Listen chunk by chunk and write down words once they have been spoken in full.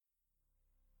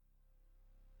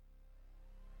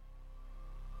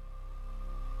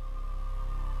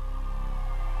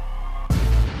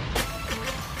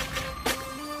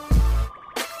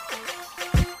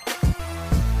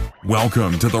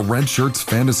Welcome to the Red Shirts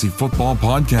Fantasy Football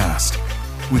Podcast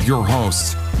with your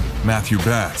hosts, Matthew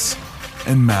Betts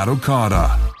and Matt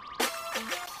Okada.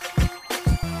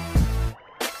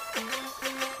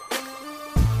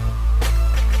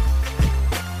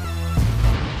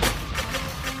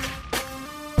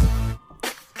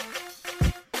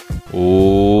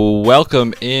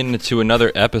 Welcome into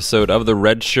another episode of the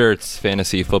Red Shirts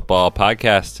Fantasy Football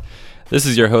Podcast. This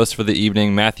is your host for the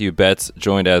evening, Matthew Betts,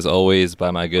 joined as always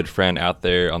by my good friend out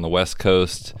there on the West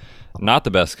Coast, not the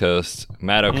best coast,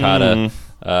 Matt Okada.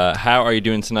 How are you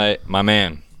doing tonight, my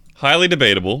man? Highly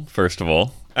debatable, first of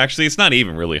all. Actually, it's not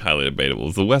even really highly debatable.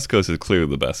 The West Coast is clearly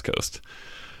the best coast.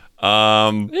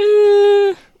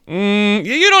 You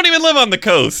don't even live on the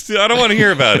coast. I don't want to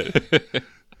hear about it.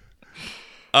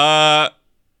 I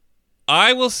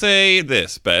will say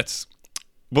this, Betts.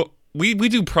 We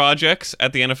do projects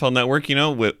at the NFL Network, you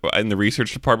know, in the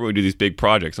research department. We do these big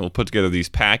projects, and we'll put together these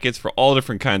packets for all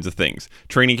different kinds of things.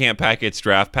 Training camp packets,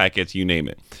 draft packets, you name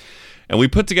it. And we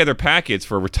put together packets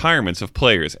for retirements of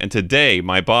players. And today,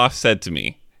 my boss said to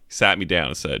me, sat me down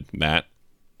and said, Matt,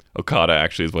 Okada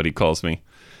actually is what he calls me,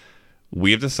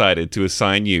 we have decided to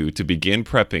assign you to begin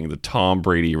prepping the Tom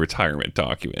Brady retirement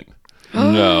document.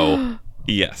 No.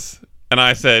 Yes. And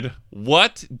I said,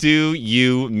 what do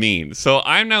you mean? So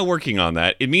I'm now working on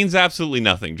that. It means absolutely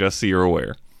nothing, just so you're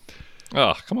aware.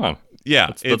 Oh, come on.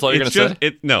 Yeah. That's all you're going to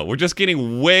say? No, we're just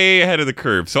getting way ahead of the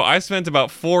curve. So I spent about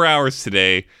 4 hours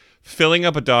today filling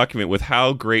up a document with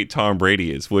how great Tom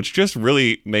Brady is, which just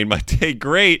really made my day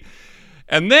great.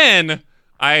 And then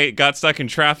I got stuck in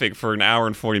traffic for an hour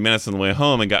and 40 minutes on the way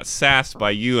home and got sassed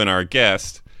by you and our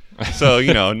guest. So,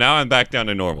 now I'm back down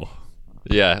to normal.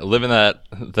 Yeah, living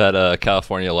that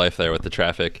California life there with the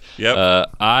traffic. Yep.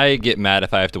 I get mad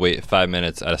if I have to wait 5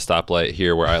 minutes at a stoplight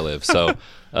here where I live. So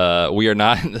we are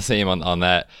not the same on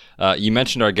that. You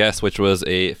mentioned our guest, which was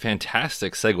a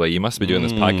fantastic segue. You must be doing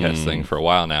this podcast thing for a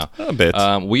while now. A bit.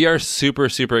 We are super,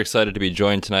 super excited to be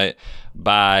joined tonight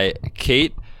by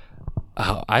Kate.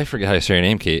 Oh, I forget how to say your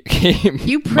name, Kate.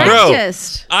 You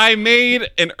practiced. Bro, I made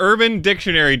an Urban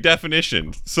Dictionary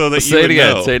definition so that Say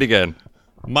it again.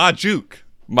 Magdziuk.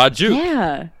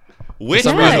 Yeah. Which, For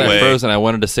some by reason, the I way, froze and I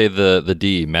wanted to say the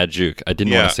D, Magdziuk. I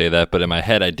didn't want to say that, but in my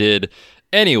head I did.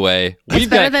 Anyway, It's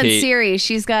better than Siri.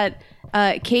 She's got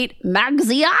Kate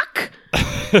Magdziuk.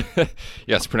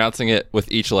 Yes, pronouncing it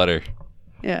with each letter.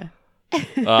 Yeah.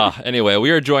 Anyway,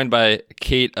 we are joined by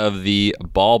Kate of the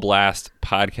Ball Blast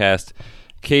podcast.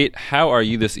 Kate, how are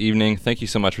you this evening? Thank you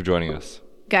so much for joining us.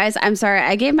 Guys, I'm sorry.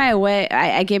 I gave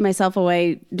myself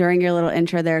away during your little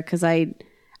intro there because I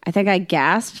think I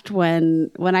gasped when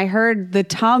I heard the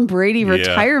Tom Brady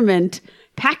retirement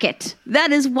packet.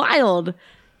 That is wild.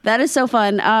 That is so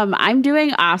fun. I'm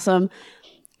doing awesome.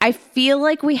 I feel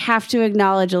like we have to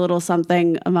acknowledge a little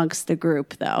something amongst the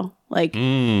group, though. Like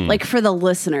for the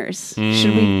listeners.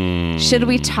 Should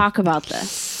we talk about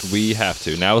this? We have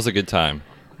to. Now is a good time.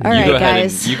 All right,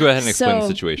 guys. You go ahead and explain the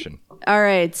situation. All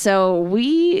right, so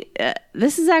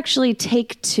this is actually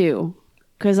take two,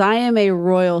 because I am a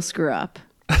royal screw up.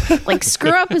 Like,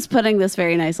 screw up is putting this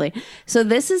very nicely. So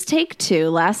this is take two.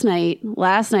 Last night,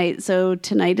 so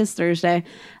tonight is Thursday.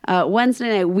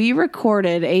 Wednesday night, we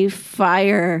recorded a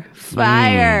fire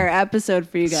episode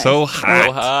for you guys. So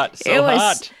hot.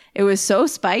 It was so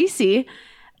spicy.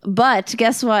 But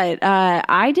guess what?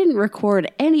 I didn't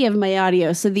record any of my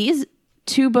audio. So these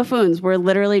two buffoons were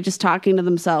literally just talking to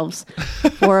themselves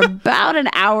for about an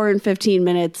hour and 15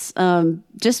 minutes,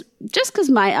 just because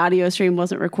my audio stream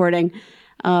wasn't recording.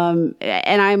 And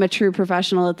I'm a true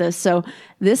professional at this. So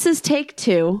this is take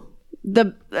two,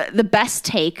 the best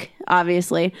take,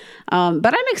 obviously. But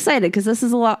I'm excited because this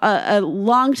is a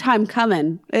long time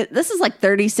coming. This is like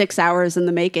 36 hours in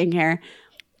the making here.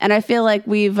 And I feel like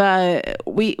we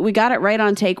got it right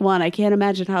on take one. I can't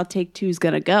imagine how take two is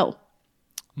going to go.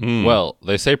 Well,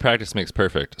 they say practice makes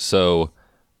perfect. So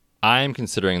I'm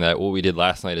considering that what we did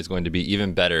last night is going to be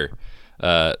even better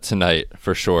tonight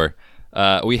for sure.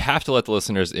 We have to let the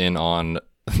listeners in on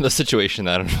the situation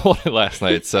that unfolded last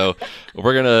night. So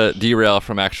we're going to derail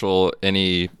from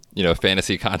any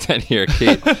fantasy content here.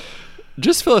 Kate,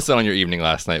 just fill us in on your evening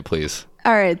last night, please.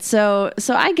 All right. So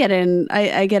I get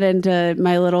into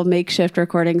my little makeshift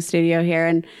recording studio here,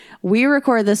 and we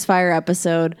record this fire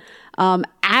episode.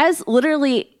 As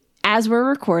we're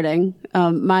recording,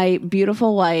 my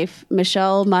beautiful wife,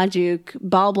 Michelle Magdziuk,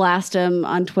 Ball Blast him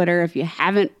on Twitter. If you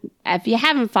haven't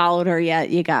followed her yet,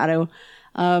 you got to.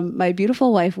 My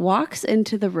beautiful wife walks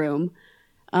into the room,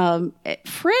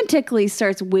 frantically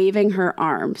starts waving her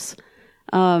arms.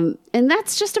 And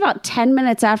that's just about 10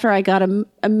 minutes after I got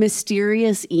a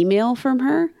mysterious email from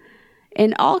her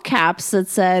in all caps that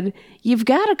said, "You've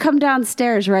got to come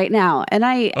downstairs right now." And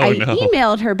I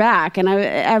emailed her back, and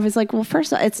I was like, well,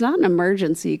 first of all, it's not an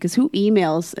emergency, because who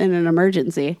emails in an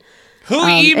emergency? Who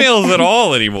emails at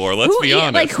all anymore? Let's be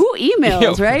honest. Like, who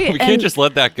emails, right? We can't just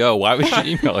let that go. Why was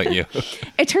she emailing you?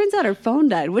 It turns out her phone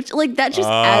died, which, like, that just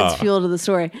adds fuel to the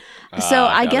story. So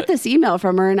I get this email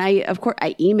from her, and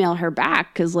I email her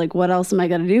back, because, like, what else am I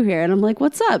going to do here? And I'm like,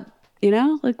 what's up? You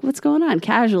know, like, what's going on?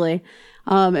 Casually.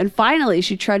 And finally,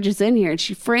 she trudges in here, and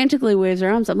she frantically waves her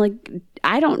arms. I'm like,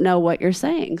 I don't know what you're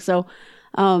saying. So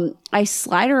I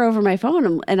slide her over my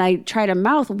phone, and I try to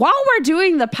mouth, while we're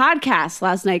doing the podcast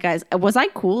last night, guys, was I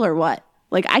cool or what?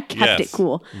 Like, I kept it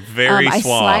cool. Very suave. I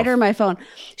slide her my phone.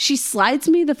 She slides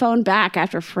me the phone back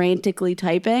after frantically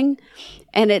typing,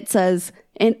 and it says,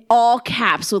 in all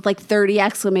caps with like 30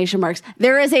 exclamation marks,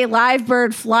 "There is a live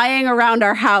bird flying around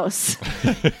our house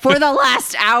for the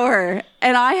last hour."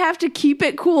 And I have to keep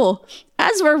it cool.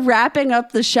 As we're wrapping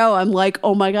up the show, I'm like,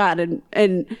 oh my God.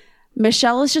 And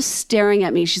Michelle is just staring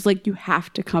at me. She's like, "You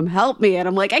have to come help me." And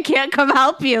I'm like, I can't come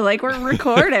help you. Like, we're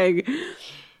recording.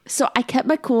 So I kept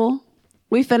my cool.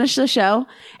 We finished the show.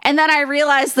 And then I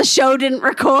realized the show didn't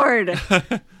record.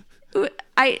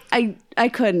 I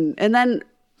couldn't. And then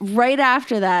right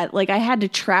after that, like, I had to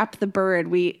trap the bird.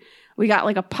 We got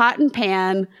like a pot and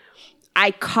pan.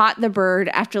 I caught the bird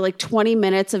after like 20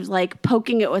 minutes of like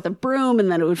poking it with a broom, and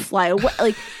then it would fly away.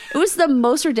 Like, it was the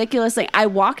most ridiculous thing. I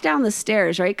walked down the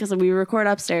stairs, right? Because we record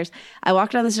upstairs. I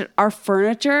walked down the stairs. Our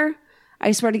furniture,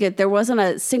 I swear to God, there wasn't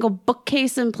a single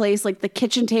bookcase in place. Like, the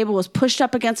kitchen table was pushed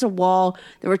up against a wall.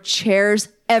 There were chairs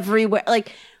everywhere.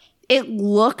 Like, it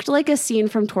looked like a scene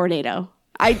from Tornado.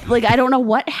 I don't know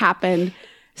what happened.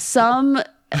 Some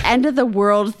end of the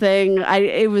world thing.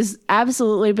 It was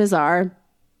absolutely bizarre.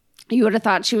 You would have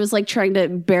thought she was like trying to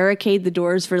barricade the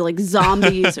doors for like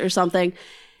zombies or something.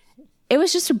 It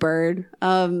was just a bird.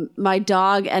 My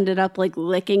dog ended up like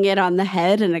licking it on the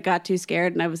head, and it got too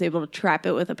scared, and I was able to trap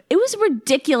it with a. It was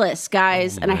ridiculous,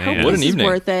 guys, and I hope this is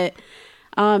worth it.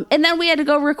 And then we had to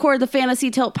go record the Fantasy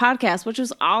Tilt podcast, which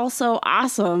was also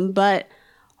awesome, but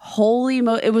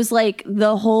it was like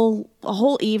the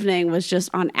whole evening was just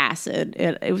on acid.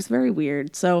 It was very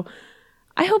weird. So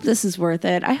I hope this is worth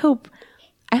it. I hope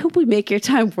we make your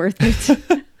time worth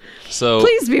it. So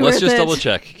please be worth it. Let's just double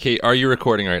check. Kate, are you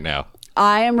recording right now?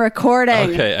 I am recording.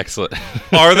 Okay, excellent.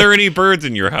 Are there any birds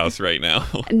in your house right now?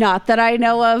 Not that I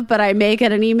know of, but I may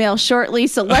get an email shortly.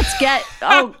 So let's get.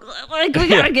 We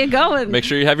gotta get going. Make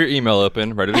sure you have your email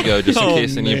open, ready to go, just in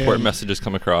case any important messages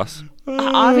come across.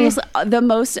 Obviously, the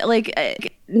most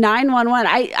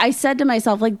 911. I said to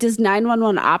myself, like, does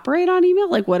 911 operate on email?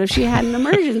 Like, what if she had an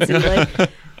emergency? Like,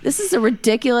 this is the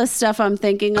ridiculous stuff I'm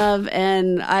thinking of,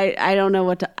 and I don't know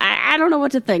what to. I don't know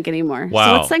what to think anymore. Wow.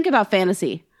 So let's think about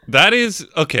fantasy. That is,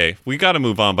 okay, we got to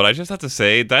move on, but I just have to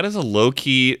say, that is a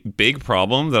low-key big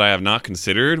problem that I have not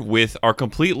considered with our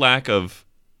complete lack of,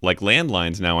 like,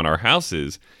 landlines now in our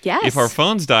houses. Yes. If our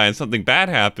phones die and something bad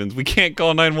happens, we can't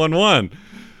call 911.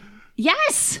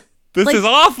 Yes. This is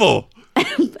awful.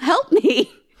 Help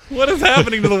me. What is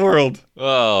happening to the world?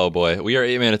 Oh, boy. We are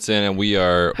 8 minutes in, and we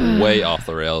are way off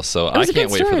the rails, so I can't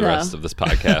wait for the rest of this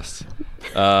podcast.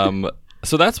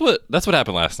 So that's what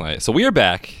happened last night. So we are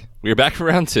back. We are back for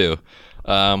round 2.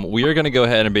 We are going to go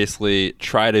ahead and basically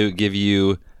try to give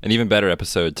you an even better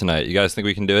episode tonight. You guys think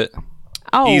we can do it?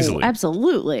 Oh, easily.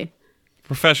 Absolutely.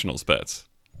 Professionals bets.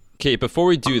 Kate, before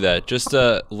we do that, just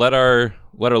let our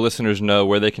listeners know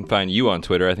where they can find you on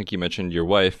Twitter. I think you mentioned your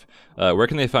wife. Where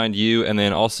can they find you? And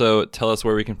then also tell us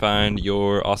where we can find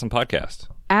your awesome podcast.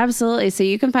 Absolutely. So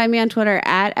you can find me on Twitter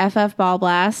at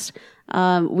FFBallBlast.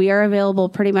 We are available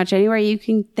pretty much anywhere you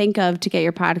can think of to get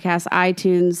your podcast: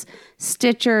 iTunes,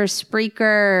 Stitcher,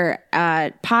 Spreaker,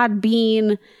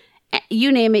 Podbean,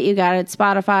 you name it, you got it.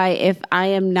 Spotify. If I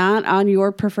am not on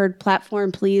your preferred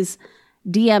platform, please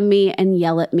DM me and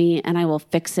yell at me, and I will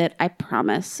fix it. I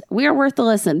promise. We are worth the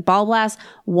listen. Ball Blast,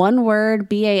 one word,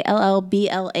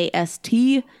 BALLBLAST.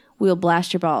 We'll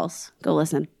blast your balls. Go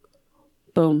listen.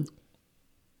 Boom.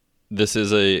 This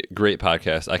is a great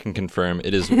podcast. I can confirm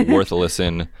it is worth a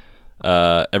listen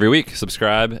every week.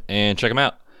 Subscribe and check them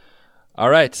out. All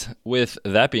right. With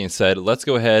that being said, let's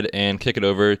go ahead and kick it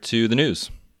over to the news.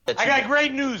 I got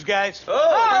great news, guys. Oh,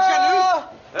 Bryce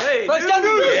got news? Hey, Bryce got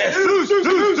news? Yes. News.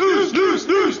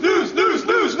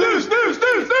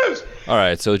 All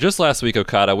right. So just last week,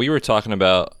 Okada, we were talking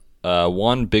about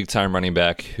one big-time running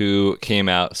back who came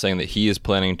out saying that he is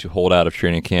planning to hold out of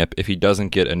training camp if he doesn't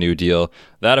get a new deal.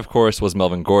 That, of course, was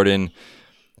Melvin Gordon.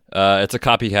 It's a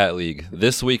copycat league.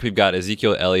 This week, we've got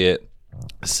Ezekiel Elliott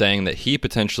saying that he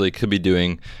potentially could be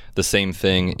doing the same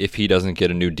thing if he doesn't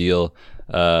get a new deal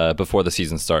before the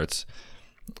season starts.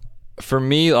 For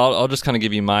me, I'll just kind of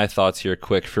give you my thoughts here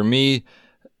quick. For me,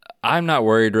 I'm not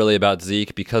worried really about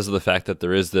Zeke because of the fact that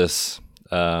there is this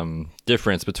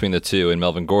difference between the two in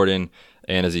Melvin Gordon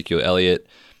and Ezekiel Elliott.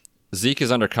 Zeke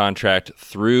is under contract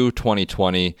through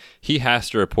 2020. He has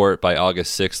to report by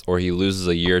August 6th or he loses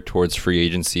a year towards free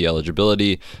agency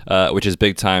eligibility, which is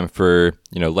big time for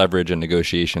leverage and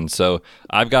negotiation. So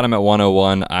I've got him at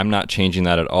 101. I'm not changing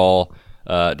that at all,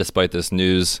 despite this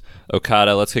news.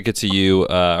 Okada, let's kick it to you.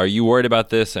 Are you worried about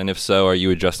this? And if so, are you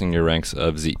adjusting your ranks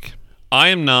of Zeke? I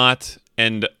am not,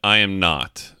 and I am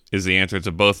not, is the answer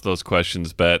to both of those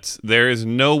questions, Bets. There is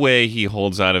no way he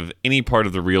holds out of any part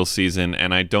of the real season,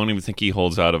 and I don't even think he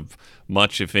holds out of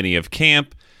much, if any, of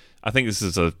camp. I think this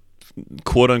is a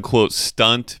quote-unquote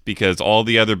stunt because all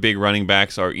the other big running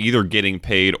backs are either getting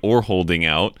paid or holding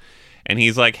out. And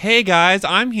he's like, hey, guys,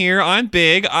 I'm here. I'm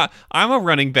big. I'm a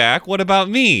running back. What about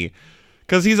me?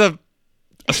 Because he's a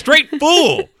straight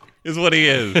fool is what he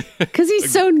is. Because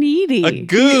he's so needy. A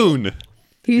goon.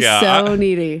 He's so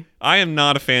needy. I am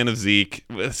not a fan of Zeke.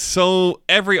 So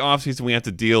every offseason we have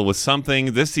to deal with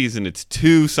something. This season it's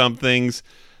two somethings.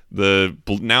 The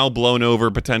now blown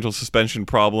over potential suspension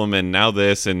problem and now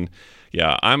this. And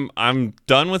yeah, I'm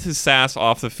done with his sass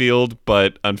off the field,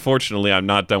 but unfortunately I'm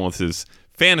not done with his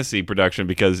fantasy production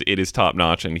because it is top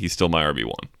notch and he's still my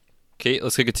RB1. Kate,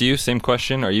 let's kick it to you. Same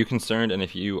question. Are you concerned? And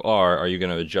if you are you going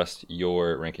to adjust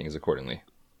your rankings accordingly?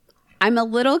 I'm a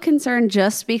little concerned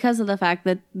just because of the fact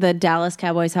that the Dallas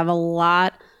Cowboys have a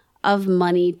lot of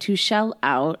money to shell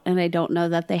out, and I don't know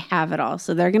that they have it all.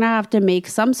 So they're going to have to make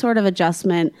some sort of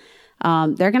adjustment.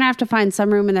 They're going to have to find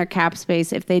some room in their cap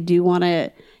space if they do want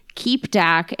to keep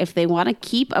Dak, if they want to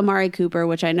keep Amari Cooper,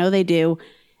 which I know they do.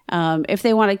 If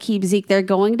they want to keep Zeke, they're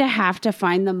going to have to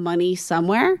find the money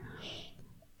somewhere.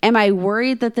 Am I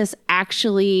worried that this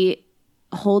actually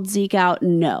holds Zeke out?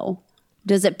 No.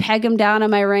 Does it peg him down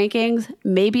in my rankings?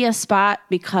 Maybe a spot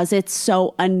because it's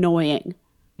so annoying.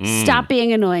 Stop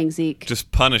being annoying, Zeke.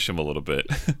 Just punish him a little bit.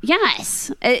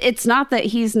 Yes. It's not that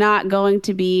he's not going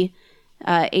to be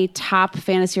a top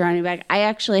fantasy running back. I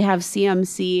actually have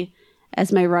CMC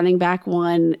as my running back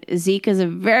one. Zeke is a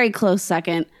very close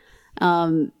second.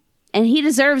 And he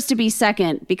deserves to be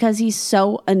second because he's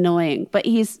so annoying. But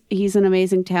he's an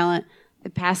amazing talent. The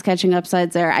pass catching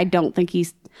upside's there. I don't think he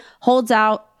holds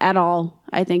out at all.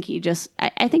 I think he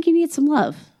needs some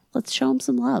love. Let's show him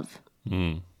some love.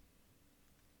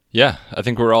 Yeah, I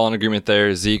think we're all in agreement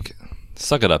there. Zeke,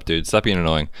 suck it up, dude. Stop being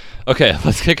annoying. Okay,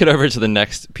 let's kick it over to the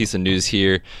next piece of news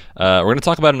here. We're going to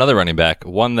talk about another running back,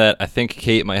 one that I think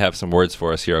Kate might have some words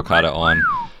for us here, Okada, on.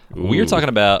 We are talking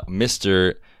about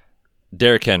Mr.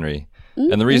 Derrick Henry.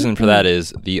 And the reason for that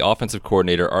is the offensive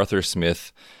coordinator, Arthur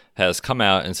Smith, has come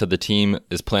out and said the team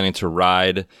is planning to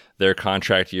ride their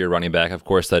contract year running back. Of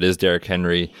course, that is Derrick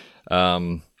Henry.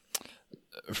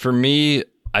 For me,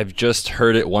 I've just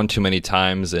heard it one too many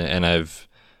times, and I've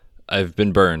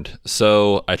been burned.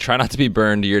 So I try not to be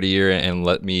burned year to year and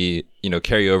let me,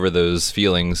 carry over those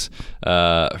feelings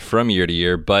from year to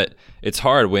year. But it's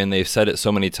hard when they've said it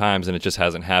so many times and it just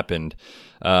hasn't happened.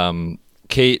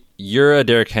 Kate, you're a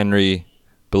Derrick Henry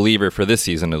believer for this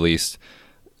season, at least.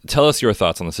 Tell us your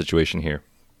thoughts on the situation here.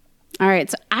 All right.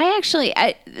 So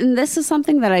and this is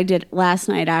something that I did last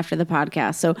night after the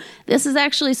podcast. So this is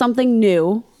actually something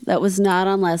new that was not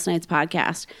on last night's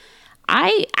podcast.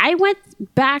 I went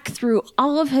back through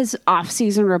all of his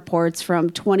offseason reports from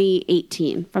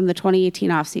 2018, from the 2018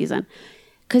 offseason.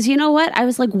 Because you know what? I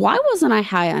was like, why wasn't I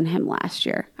high on him last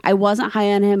year? I wasn't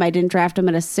high on him. I didn't draft him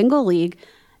in a single league.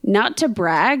 Not to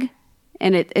brag.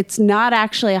 And it's not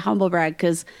actually a humble brag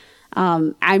because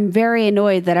I'm very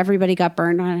annoyed that everybody got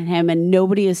burned on him and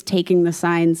nobody is taking the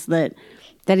signs that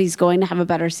he's going to have a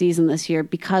better season this year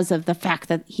because of the fact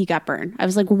that he got burned. I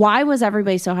was like, why was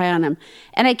everybody so high on him?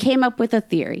 And I came up with a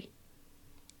theory.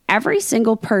 Every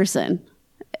single person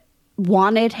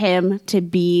wanted him to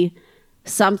be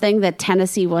something that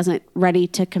Tennessee wasn't ready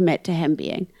to commit to him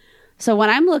being. So when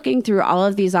I'm looking through all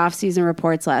of these offseason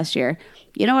reports last year,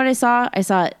 you know what I saw? I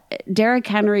saw Derrick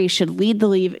Henry should lead the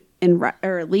league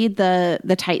lead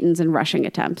the Titans in rushing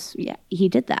attempts. Yeah, he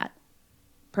did that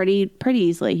pretty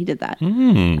easily. He did that.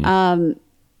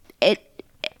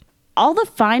 All the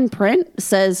fine print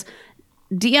says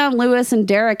Dion Lewis and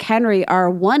Derrick Henry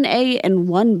are 1A and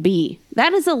 1B.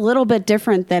 That is a little bit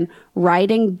different than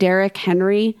riding Derrick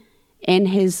Henry in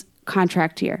his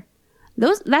contract year.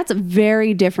 That's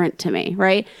very different to me,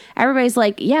 right? Everybody's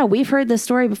like, yeah, we've heard this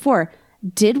story before.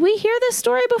 Did we hear this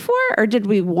story before or did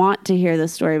we want to hear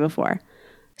this story before?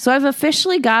 So I've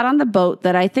officially got on the boat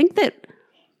that I think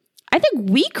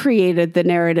we created the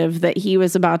narrative that he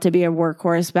was about to be a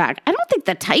workhorse back. I don't think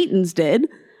the Titans did,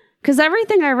 because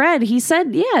everything I read, he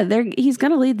said, he's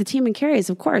going to lead the team in carries.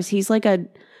 Of course, he's like a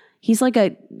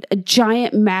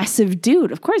giant, massive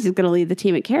dude. Of course, he's going to lead the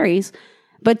team in carries.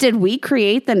 But did we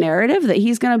create the narrative that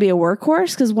he's going to be a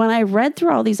workhorse? Because when I read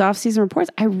through all these offseason reports,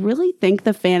 I really think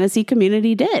the fantasy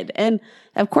community did. And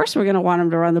of course, we're going to want him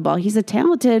to run the ball. He's a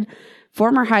talented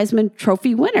former Heisman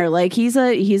Trophy winner. Like he's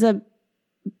a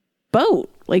boat.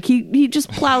 Like he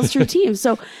just plows through teams.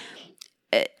 So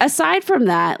aside from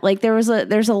that, like there's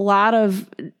a lot of,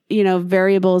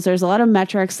 variables. There's a lot of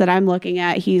metrics that I'm looking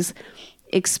at. He's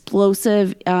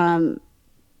explosive,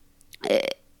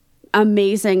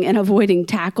 amazing in avoiding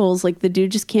tackles. Like the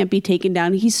dude just can't be taken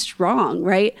down. He's strong,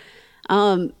 right?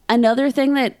 Another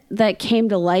thing that came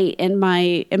to light in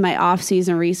my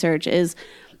off-season research is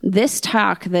this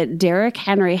talk that Derrick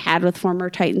Henry had with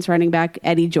former Titans running back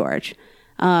Eddie George.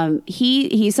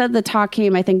 He said the talk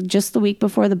came, I think, just the week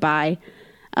before the bye.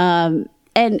 And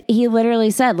he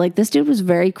literally said, like, this dude was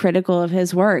very critical of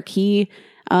his work.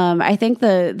 I think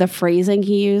the phrasing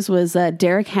he used was that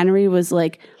Derrick Henry was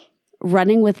like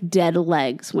running with dead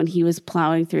legs when he was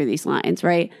plowing through these lines,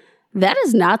 right? That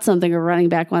is not something a running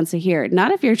back wants to hear.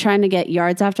 Not if you're trying to get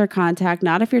yards after contact,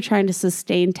 not if you're trying to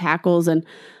sustain tackles and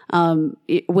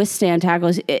withstand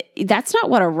tackles. That's not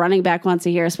what a running back wants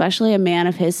to hear, especially a man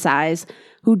of his size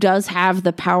who does have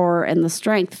the power and the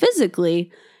strength physically.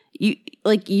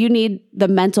 You need the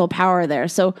mental power there.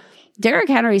 So Derrick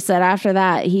Henry said after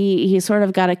that, he sort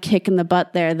of got a kick in the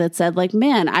butt there that said, like,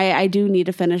 man, I do need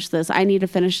to finish this. I need to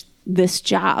finish this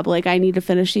job. Like, I need to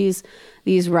finish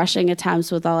these rushing attempts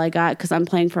with all I got because I'm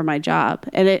playing for my job.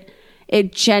 And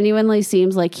it genuinely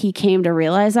seems like he came to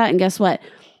realize that. And guess what?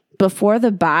 Before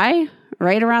the bye,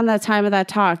 right around that time of that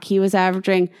talk, he was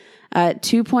averaging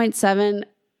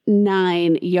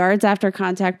 2.79 yards after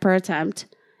contact per attempt.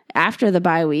 After the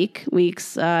bye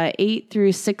weeks 8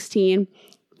 through 16,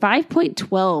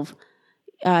 5.12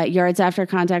 yards after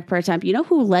contact per attempt. You know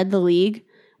who led the league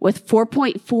with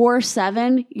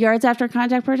 4.47 yards after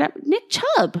contact per attempt? Nick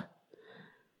Chubb.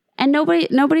 And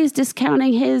nobody's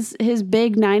discounting his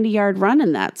big 90-yard run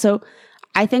in that. So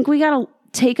I think we got to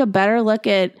take a better look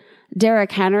at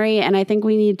Derrick Henry, and I think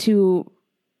we need to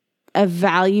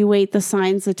evaluate the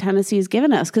signs that Tennessee's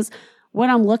given us. Because when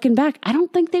I'm looking back, I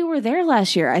don't think they were there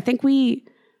last year. I think we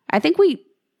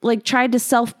like tried to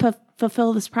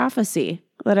fulfill this prophecy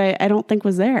that I don't think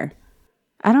was there.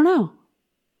 I don't know.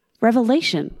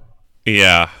 Revelation.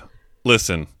 Yeah.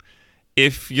 Listen,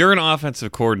 if you're an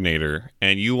offensive coordinator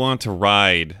and you want to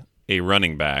ride a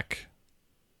running back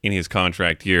in his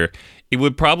contract year, it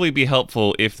would probably be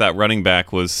helpful if that running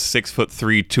back was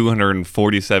 6'3",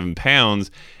 247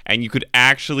 pounds, and you could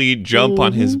actually jump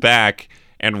on his back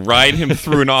and ride him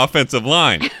through an offensive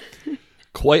line.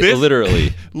 Quite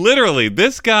literally. Literally,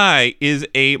 this guy is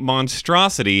a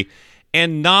monstrosity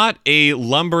and not a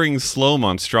lumbering, slow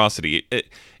monstrosity.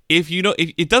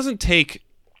 It doesn't take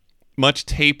much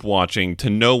tape watching to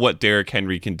know what Derrick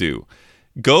Henry can do.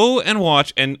 Go and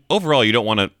watch, and overall, you don't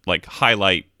want to like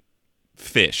highlight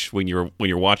fish when you're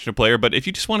watching a player, but if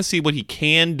you just want to see what he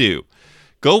can do,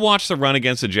 go watch the run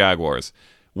against the Jaguars,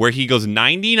 where he goes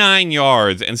 99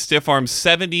 yards and stiff arms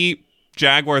 70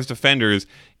 Jaguars defenders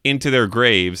into their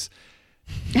graves.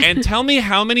 And tell me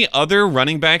how many other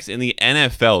running backs in the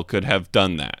NFL could have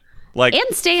done that. Like,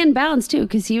 and stay in bounds too,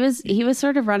 because he was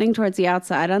sort of running towards the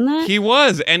outside on that. He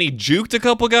was, and he juked a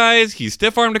couple guys. He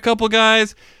stiff armed a couple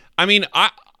guys. I mean,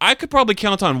 I could probably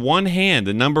count on one hand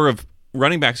the number of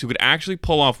running backs who could actually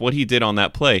pull off what he did on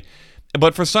that play.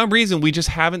 But for some reason, we just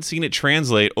haven't seen it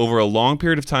translate over a long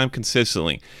period of time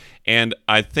consistently. And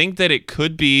I think that it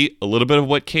could be a little bit of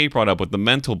what Kate brought up with the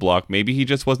mental block. Maybe he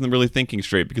just wasn't really thinking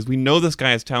straight, because we know this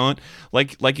guy has talent.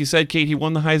 Like you said, Kate, he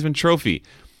won the Heisman Trophy.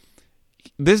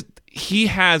 He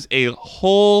has a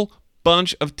whole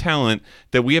bunch of talent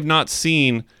that we have not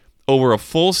seen over a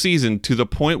full season, to the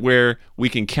point where we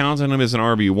can count on him as an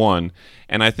RB1.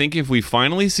 And I think if we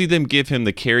finally see them give him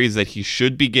the carries that he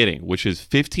should be getting, which is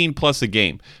 15 plus a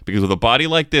game, because with a body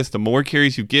like this, the more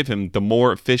carries you give him, the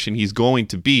more efficient he's going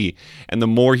to be, and the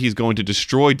more he's going to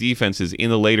destroy defenses in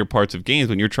the later parts of games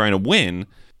when you're trying to win.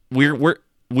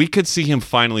 We could see him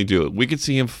finally do it. We could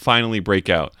see him finally break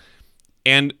out.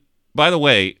 And by the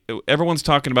way, everyone's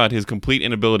talking about his complete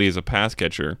inability as a pass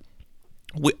catcher.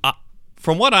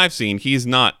 From what I've seen, he's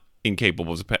not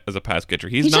incapable as a pass catcher.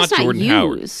 He's not Jordan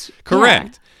Howard.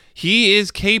 Correct. Yeah. He is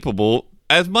capable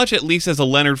as much at least as a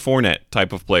Leonard Fournette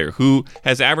type of player who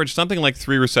has averaged something like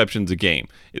 3 receptions a game.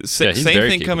 Same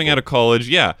thing coming out of college.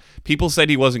 Yeah, people said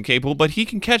he wasn't capable, but he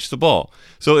can catch the ball.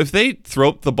 So if they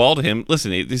throw the ball to him,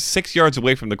 listen, he's 6 yards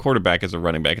away from the quarterback as a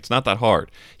running back. It's not that hard.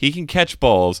 He can catch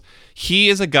balls. He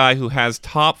is a guy who has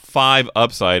top 5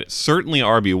 upside, certainly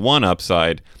RB1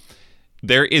 upside.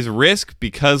 There is risk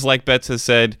because, like Betts has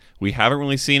said, we haven't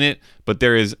really seen it, but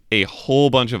there is a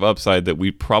whole bunch of upside that we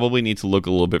probably need to look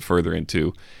a little bit further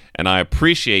into. And I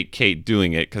appreciate Kate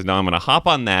doing it because now I'm going to hop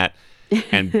on that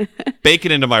and bake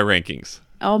it into my rankings.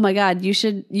 Oh my God, you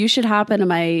should hop into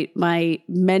my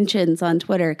mentions on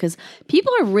Twitter because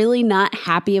people are really not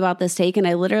happy about this take, and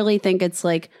I literally think it's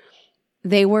like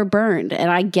they were burned, and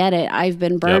I get it. I've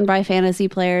been burned by fantasy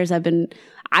players. I've been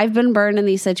burned in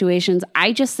these situations.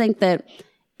 I just think that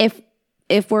if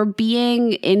we're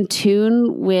being in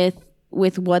tune with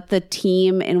what the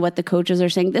team and what the coaches are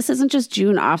saying, this isn't just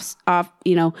June off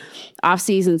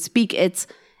season speak. It's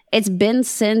been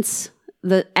since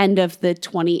the end of the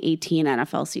 2018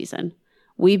 NFL season.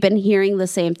 We've been hearing the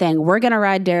same thing. We're going to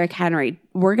ride Derrick Henry.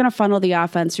 We're going to funnel the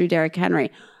offense through Derrick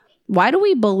Henry. Why do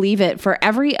we believe it for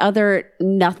every other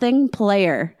nothing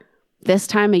player this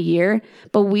time of year?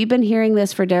 But we've been hearing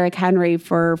this for Derrick Henry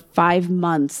for 5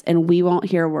 months, and we won't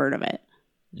hear a word of it.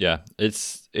 Yeah,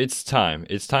 it's time.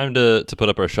 It's time to put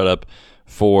up our shut up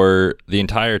for the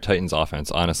entire Titans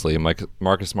offense, honestly.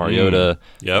 Marcus Mariota,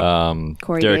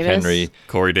 Derrick Henry.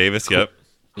 Corey Davis, yep.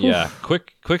 Yeah,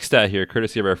 quick stat here,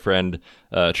 courtesy of our friend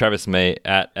Travis May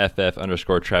at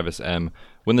 @FF_TravisM.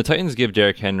 When the Titans give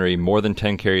Derrick Henry more than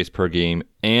 10 carries per game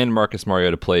and Marcus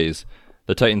Mariota plays,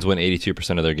 the Titans win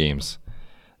 82% of their games.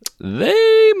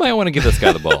 They might want to give this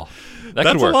guy the ball.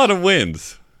 That's a lot of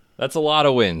wins. That's a lot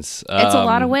of wins. It's a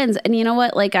lot of wins. And you know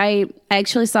what? Like I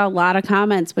actually saw a lot of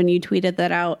comments when you tweeted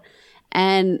that out.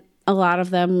 And a lot of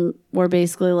them were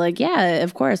basically like, yeah,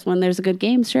 of course, when there's a good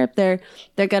game strip, they're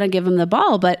going to give him the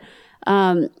ball. But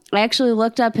I actually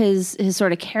looked up his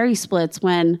sort of carry splits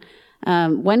when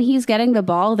he's getting the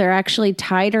ball, they're actually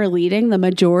tied or leading the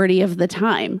majority of the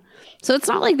time. So it's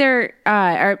not like they're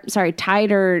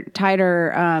tied or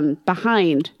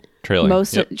behind. Trailing.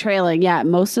 Trailing, yeah,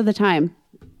 most of the time.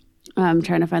 I'm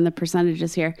trying to find the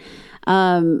percentages here.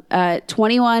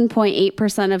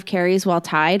 21.8% of carries while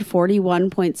tied,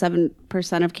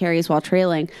 41.7% of carries while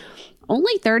trailing.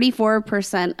 Only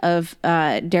 34% of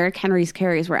Derrick Henry's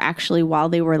carries were actually while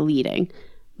they were leading.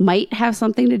 Might have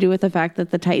something to do with the fact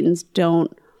that the Titans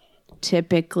don't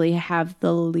typically have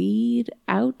the lead.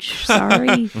 Ouch,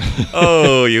 sorry.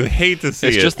 Oh, you hate to see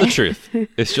it. It's just the truth.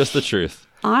 It's just the truth.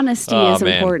 Honesty is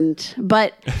important,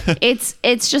 but it's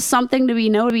just something to be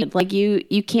noted. Like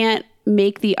you can't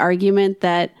make the argument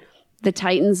that the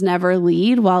Titans never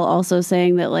lead while also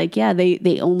saying that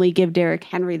they only give Derrick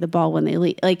Henry the ball when they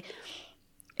lead. Like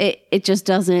it just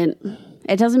doesn't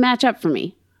match up for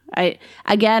me. I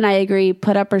agree.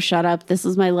 Put up or shut up. This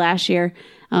is my last year.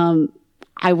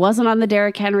 I wasn't on the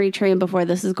Derrick Henry train before.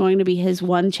 This is going to be his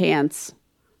one chance.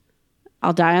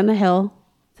 I'll die on the hill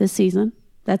this season.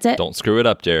 That's it. Don't screw it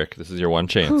up, Derrick. This is your one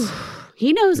chance.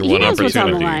 He knows what's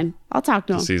on the line. I'll talk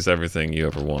to him. He sees everything you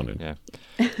ever wanted. Yeah.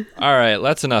 All right,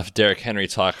 that's enough Derrick Henry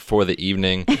talk for the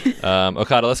evening.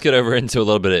 Okada, let's get over into a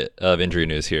little bit of injury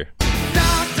news here.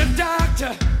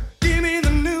 Doctor, give me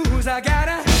the news. I got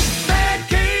a bad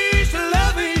case of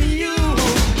loving you.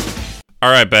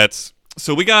 All right, Bets.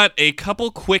 So we got a couple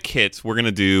quick hits we're going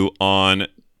to do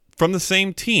from the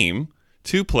same team.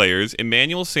 2 players,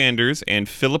 Emmanuel Sanders and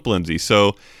Phillip Lindsay.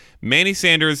 So Manny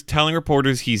Sanders telling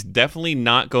reporters he's definitely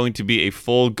not going to be a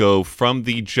full go from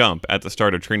the jump at the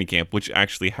start of training camp, which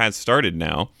actually has started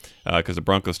now because the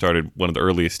Broncos started one of the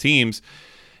earliest teams.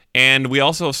 And we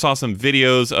also saw some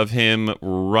videos of him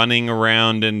running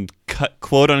around and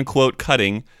quote-unquote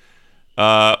cutting.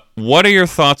 What are your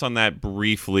thoughts on that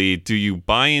briefly? Do you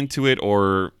buy into it,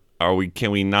 or can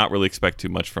we not really expect too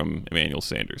much from Emmanuel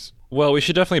Sanders? Well, we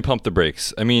should definitely pump the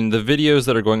brakes. I mean, the videos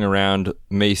that are going around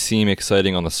may seem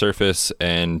exciting on the surface,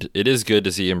 and it is good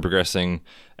to see him progressing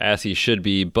as he should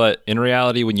be. But in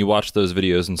reality, when you watch those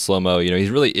videos in slow-mo, he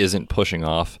really isn't pushing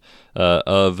off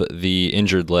of the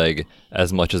injured leg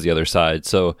as much as the other side.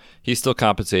 So he's still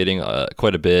compensating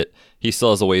quite a bit. He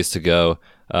still has a ways to go.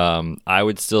 I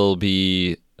would still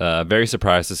be very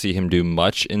surprised to see him do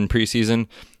much in preseason.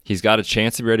 He's got a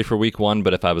chance to be ready for week 1,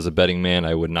 but if I was a betting man,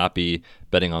 I would not be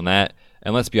betting on that.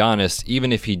 And let's be honest,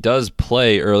 even if he does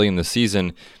play early in the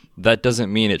season, that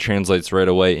doesn't mean it translates right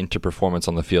away into performance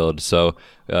on the field. So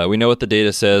we know what the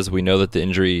data says. We know that the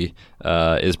injury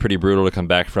is pretty brutal to come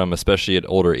back from, especially at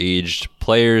older aged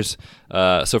players.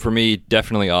 So for me,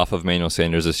 definitely off of Manuel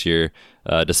Sanders this year,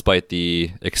 despite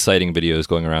the exciting videos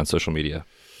going around social media.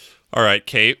 All right,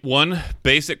 Kate, one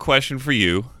basic question for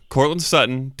you. Cortland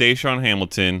Sutton, Deshaun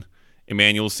Hamilton,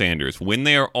 Emmanuel Sanders, when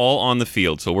they are all on the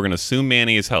field, so we're going to assume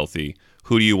Manny is healthy,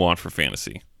 who do you want for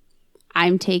fantasy?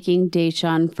 I'm taking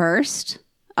Deshaun first,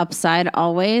 upside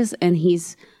always, and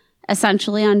he's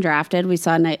essentially undrafted. We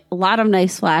saw a lot of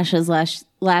nice flashes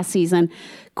last season.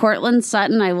 Cortland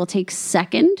Sutton, I will take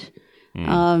second,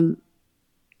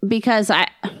 because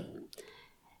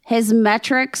his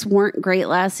metrics weren't great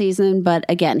last season, but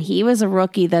again, he was a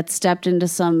rookie that stepped into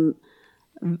some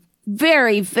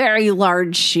very, very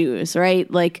large shoes, right?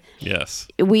 Like, yes,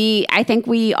 I think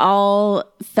we all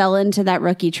fell into that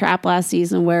rookie trap last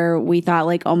season where we thought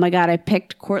like, oh my God, I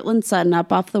picked Cortland Sutton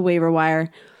up off the waiver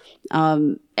wire.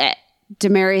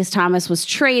 Demaryius Thomas was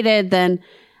traded. Then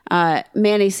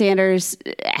Manny Sanders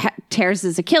tears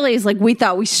his Achilles. Like, we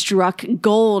thought we struck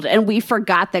gold, and we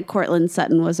forgot that Cortland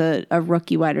Sutton was a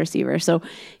rookie wide receiver. So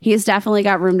he has definitely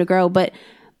got room to grow. But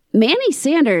Manny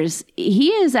Sanders, he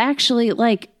is actually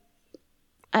like,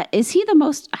 is he the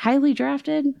most highly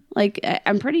drafted? Like,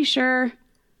 I'm pretty sure.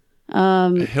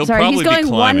 He'll probably be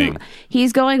climbing.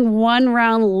 He's going one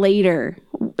round later,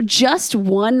 just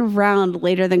one round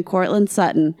later than Cortland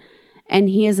Sutton, and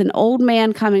he is an old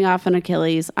man coming off an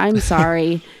Achilles. I'm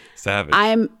sorry. Savage.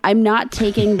 I'm not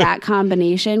taking that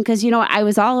combination because, I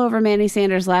was all over Manny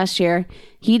Sanders last year.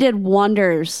 He did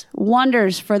wonders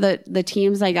for the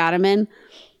teams I got him in,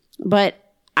 but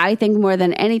I think more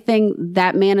than anything,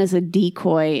 that man is a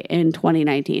decoy in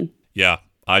 2019. Yeah,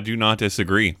 I do not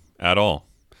disagree at all.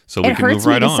 So we it can hurts move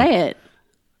right me to on. say it.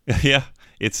 Yeah,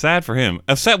 it's sad for him.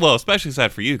 Especially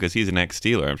sad for you because he's an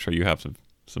ex-Steeler. I'm sure you have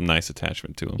some nice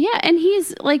attachment to him. Yeah, and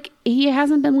he's like, he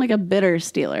hasn't been like a bitter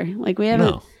Steeler. Like we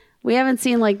haven't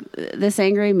seen like this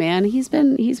angry man. He's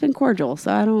been cordial,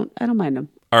 so I don't mind him.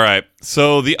 All right,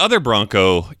 so the other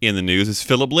Bronco in the news is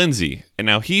Phillip Lindsay. And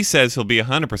now he says he'll be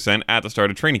 100% at the start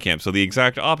of training camp, so the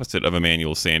exact opposite of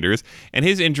Emmanuel Sanders. And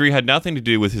his injury had nothing to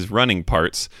do with his running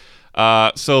parts.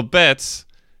 So, Betts,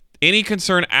 any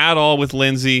concern at all with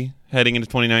Lindsay heading into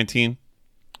 2019?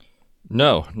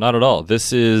 No, not at all.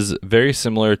 This is very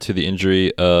similar to the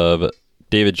injury of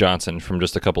David Johnson from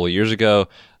just a couple of years ago.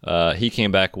 He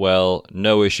came back well,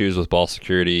 no issues with ball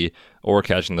security or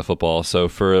catching the football. So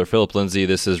for Phillip Lindsay,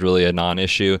 this is really a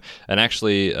non-issue. And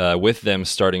actually, with them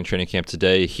starting training camp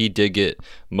today, he did get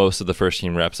most of the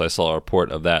first-team reps. I saw a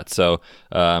report of that. So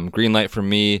green light for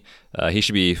me. He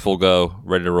should be full go,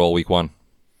 ready to roll week 1.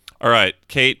 All right,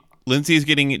 Kate, Lindsay is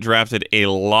getting drafted a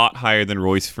lot higher than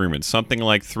Royce Freeman, something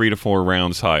like 3 to 4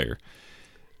 rounds higher.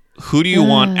 Who do you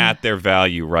want at their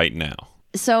value right now?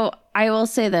 So I will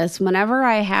say this, whenever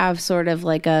I have sort of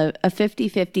like a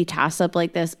 50-50 toss-up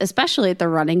like this, especially at the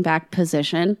running back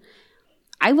position,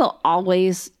 I will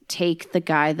always take the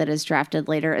guy that is drafted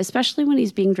later, especially when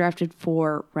he's being drafted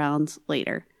 4 rounds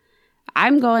later.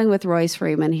 I'm going with Royce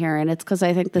Freeman here, and it's because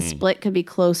I think the split could be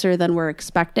closer than we're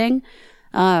expecting.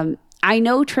 I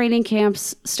know training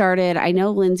camps started. I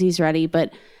know Lindsay's ready,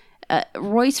 but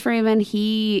Royce Freeman,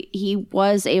 he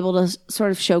was able to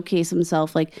sort of showcase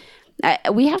himself. Like,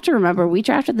 we have to remember, we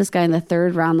drafted this guy in the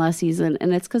 3rd round last season,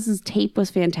 and it's because his tape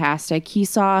was fantastic. We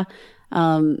saw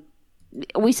a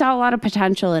lot of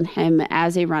potential in him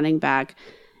as a running back.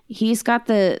 He's got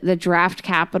the draft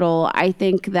capital. I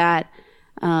think that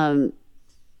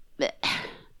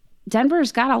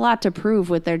Denver's got a lot to prove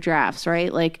with their drafts,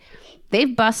 right? Like,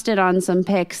 they've busted on some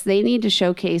picks. They need to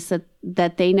showcase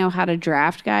that they know how to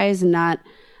draft guys, and not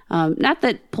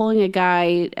that pulling a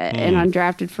guy, an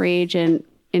undrafted free agent,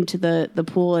 into the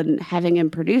pool and having him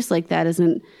produce like that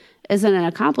isn't an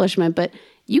accomplishment, but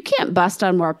you can't bust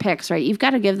on more picks, right? You've got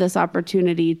to give this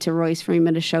opportunity to Royce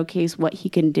Freeman to showcase what he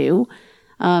can do.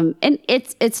 And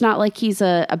it's not like he's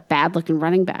a bad looking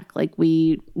running back. Like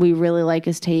we really like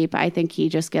his tape. I think he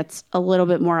just gets a little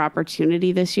bit more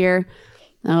opportunity this year.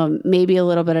 Maybe a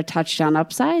little bit of touchdown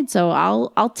upside. So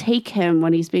I'll take him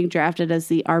when he's being drafted as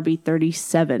the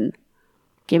RB37.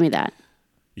 Give me that.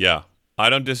 Yeah. I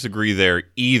don't disagree there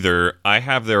either. I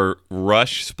have their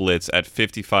rush splits at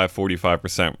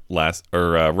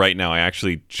 55-45% right now. I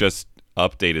actually just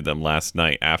updated them last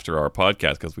night after our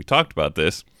podcast because we talked about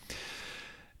this.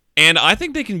 And I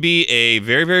think they can be a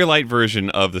very, very light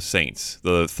version of the Saints,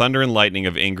 the thunder and lightning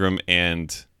of Ingram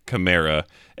and Kamara,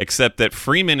 except that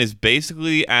Freeman is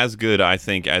basically as good, I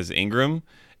think, as Ingram,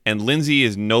 and Lindsay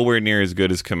is nowhere near as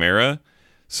good as Kamara.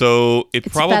 So it's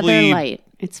probably feather light.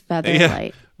 It's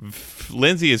Featherlight.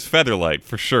 Lindsay is Featherlight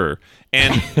for sure.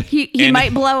 And he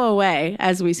might blow away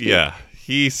as we speak. Yeah,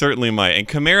 he certainly might. And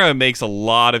Kamara makes a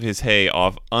lot of his hay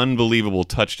off unbelievable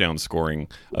touchdown scoring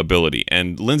ability.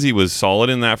 And Lindsay was solid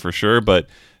in that for sure, but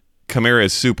Kamara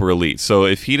is super elite. So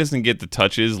if he doesn't get the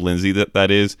touches, Lindsay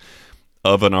that is,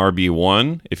 of an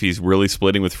RB1, if he's really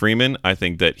splitting with Freeman, I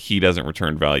think that he doesn't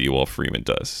return value while Freeman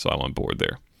does. So I'm on board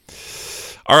there.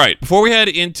 All right, before we head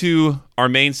into our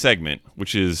main segment,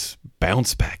 which is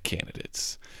bounce back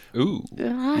candidates. Ooh.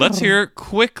 Let's hear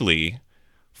quickly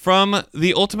from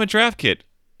the ultimate draft kit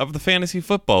of the fantasy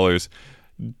footballers.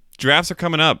 Drafts are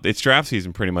coming up. It's draft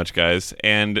season pretty much, guys.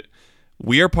 And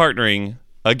we are partnering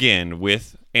again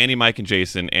with Andy, Mike, and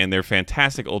Jason and their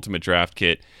fantastic ultimate draft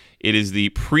kit. It is the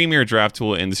premier draft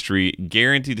tool industry,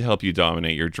 guaranteed to help you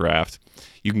dominate your draft.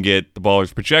 You can get the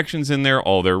ballers' projections in there,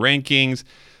 all their rankings,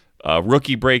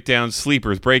 rookie breakdowns,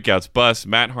 sleepers, breakouts, busts,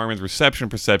 Matt Harmon's reception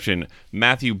perception,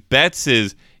 Matthew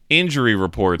Betts's injury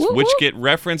reports, which get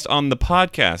referenced on the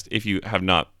podcast if you have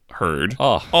not heard.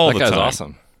 Oh, all that the guy's time.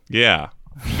 awesome. Yeah,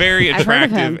 very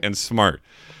attractive and smart.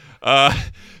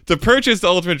 To purchase the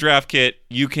Ultimate Draft Kit,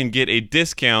 you can get a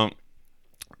discount,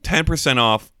 10%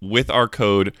 off with our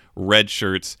code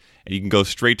REDSHIRTS, and you can go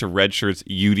straight to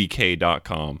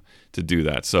redshirtsudk.com to do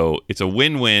that. So it's a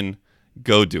win-win.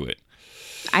 Go do it.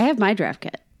 I have my draft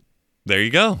kit. There you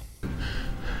go.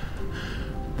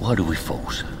 Why do we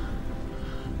false?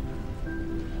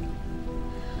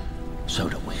 So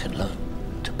that we can learn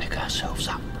to pick ourselves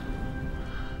up.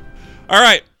 All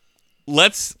right,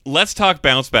 let's talk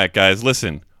bounce back, guys.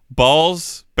 Listen,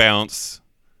 balls bounce,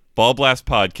 Ball Blast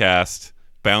podcast,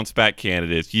 bounce back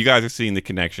candidates. You guys are seeing the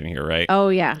connection here, right? Oh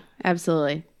yeah,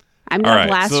 absolutely. I'm gonna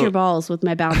blast your balls with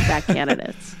my bounce back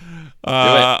candidates.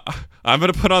 I'm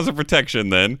gonna put on some protection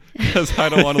then, because I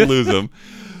don't want to lose them.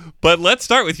 But let's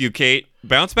start with you, Kate.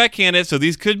 Bounce back candidates. So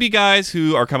these could be guys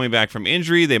who are coming back from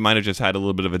injury. They might have just had a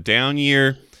little bit of a down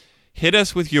year. Hit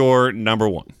us with your number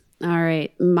one. All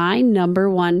right. My number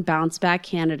one bounce back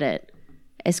candidate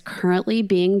is currently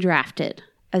being drafted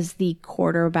as the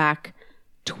quarterback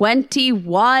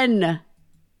 21.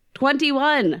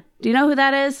 21. Do you know who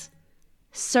that is?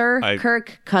 Sir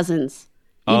Kirk Cousins.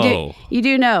 You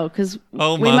do know, because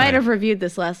we might have reviewed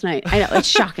this last night. I know, it's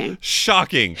shocking.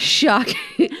 Shocking.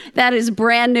 That is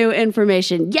brand new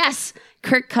information. Yes,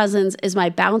 Kirk Cousins is my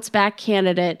bounce back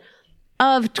candidate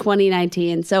of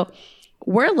 2019. So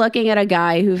we're looking at a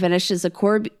guy who finished as a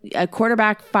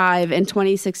quarterback 5 in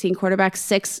 2016, quarterback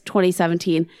 6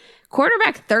 2017,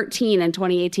 quarterback 13 in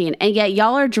 2018, and yet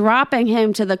y'all are dropping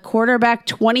him to the quarterback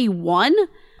 21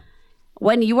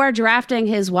 when you are drafting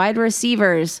his wide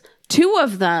receivers, 2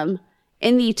 of them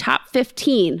in the top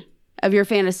 15 of your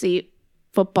fantasy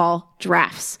football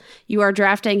drafts. You are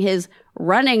drafting his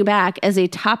running back as a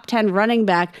top 10 running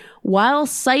back while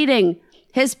citing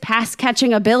his pass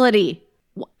catching ability.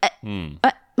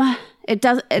 It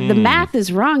does. The math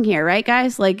is wrong here, right,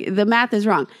 guys? Like, the math is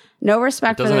wrong. No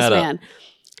respect for this man.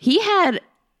 He had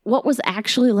what was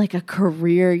actually like a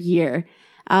career year.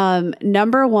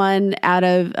 Number one out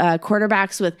of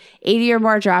quarterbacks with 80 or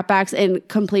more dropbacks and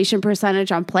completion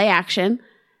percentage on play action.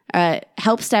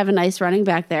 Helps to have a nice running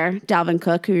back there. Dalvin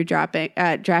Cook, who you're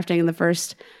drafting in the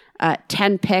first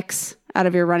 10 picks out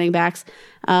of your running backs.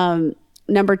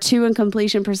 Number 2 in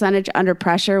completion percentage under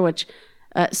pressure, which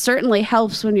certainly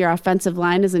helps when your offensive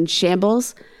line is in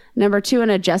shambles. Number 2 in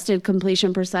adjusted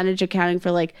completion percentage, accounting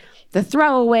for like the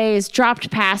throwaways,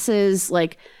 dropped passes,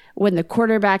 like when the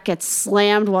quarterback gets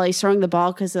slammed while he's throwing the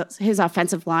ball because his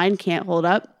offensive line can't hold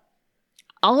up.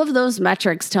 All of those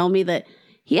metrics tell me that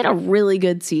he had a really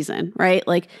good season, right?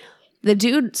 Like, the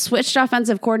dude switched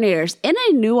offensive coordinators in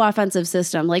a new offensive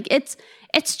system. Like, it's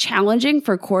challenging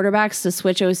for quarterbacks to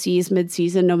switch OCs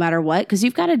mid-season no matter what, because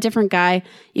you've got a different guy,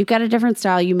 you've got a different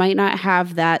style. You might not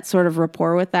have that sort of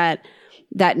rapport with that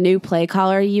new play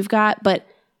caller you've got, but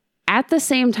at the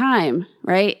same time,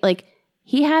 right? Like,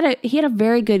 he had a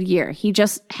very good year. He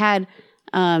just had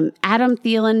Adam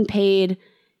Thielen paid.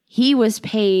 He was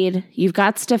paid. You've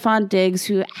got Stephon Diggs,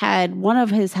 who had one of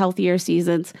his healthier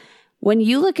seasons. When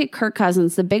you look at Kirk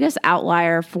Cousins, the biggest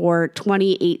outlier for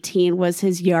 2018 was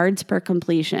his yards per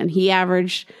completion. He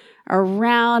averaged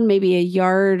around maybe a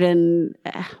yard and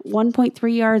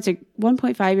 1.3 yards or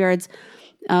 1.5 yards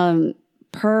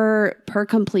per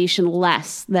completion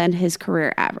less than his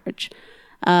career average.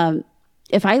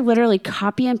 If I literally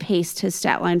copy and paste his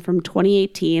stat line from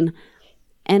 2018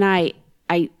 and I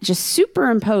just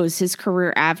superimpose his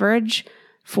career average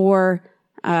for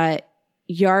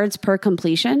yards per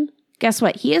completion, guess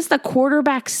what? He is the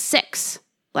quarterback 6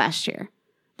 last year.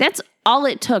 That's all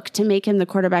it took to make him the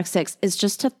quarterback 6 is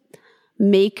just to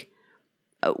make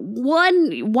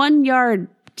 1 yard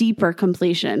deeper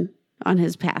completion on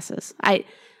his passes.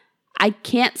 I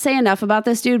can't say enough about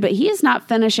this dude, but he is not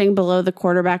finishing below the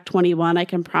quarterback 21. I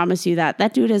can promise you that.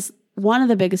 That dude is one of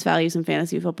the biggest values in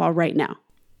fantasy football right now.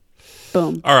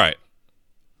 Boom. All right.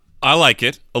 I like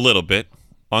it a little bit,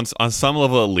 on some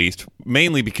level at least,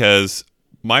 mainly because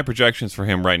my projections for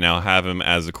him right now have him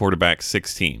as a quarterback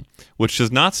 16, which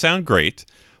does not sound great,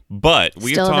 but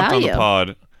we have talked on the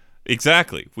pod.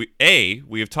 Exactly.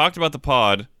 We have talked about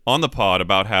on the pod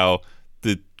about how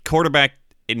the quarterback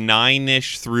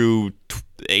 9-ish through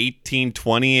 18,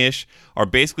 20-ish are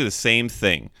basically the same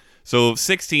thing. So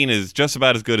 16 is just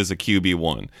about as good as a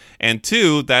QB1. And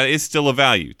 2, that is still a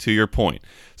value, to your point.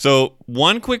 So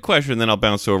one quick question, then I'll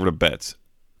bounce over to bets.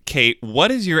 Kate,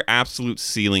 what is your absolute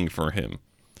ceiling for him?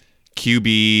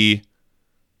 QB?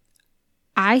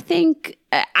 I think,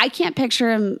 I can't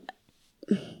picture him.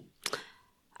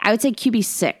 I would say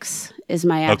QB6 is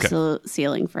my absolute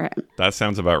ceiling for him. That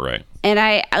sounds about right. And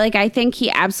I think he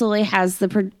absolutely has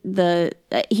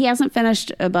he hasn't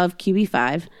finished above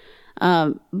QB5.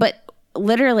 But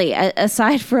literally,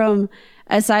 aside from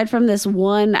this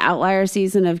one outlier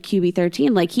season of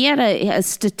QB13, like he had a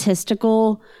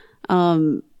statistical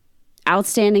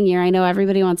outstanding year. I know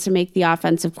everybody wants to make the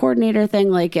offensive coordinator thing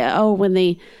like, when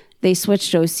they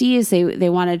switched OCs, they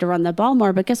wanted to run the ball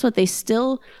more. But guess what? They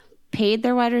still paid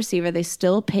their wide receiver. They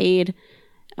still paid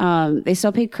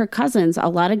Kirk Cousins a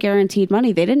lot of guaranteed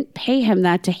money. They didn't pay him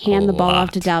that to hand the ball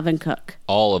off to Dalvin Cook.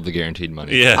 All of the guaranteed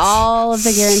money. Yes. All of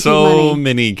the guaranteed money. So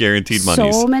many guaranteed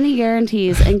monies. So many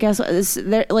guarantees. And guess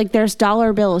what? There's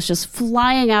dollar bills just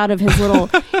flying out of his little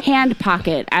hand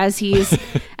pocket as he's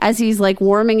like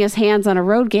warming his hands on a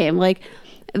road game. Like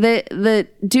the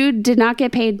dude did not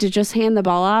get paid to just hand the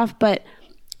ball off, but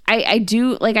I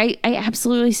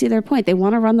absolutely see their point. They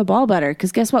want to run the ball better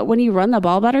because guess what? When you run the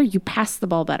ball better, you pass the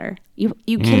ball better.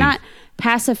 You cannot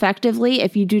pass effectively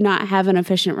if you do not have an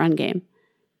efficient run game.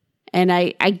 And I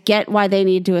get why they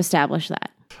need to establish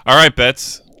that. All right,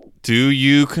 Bets. Do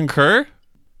you concur?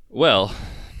 Well,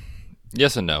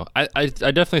 yes and no. I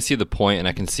definitely see the point, and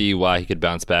I can see why he could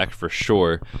bounce back for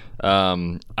sure.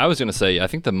 I was going to say, I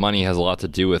think the money has a lot to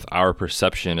do with our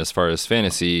perception as far as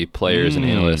fantasy players and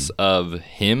analysts of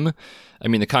him. I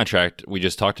mean, the contract, we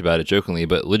just talked about it jokingly,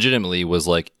 but legitimately was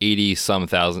like $80-some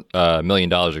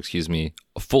million,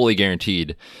 fully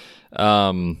guaranteed.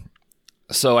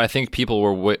 So I think people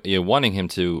were wanting him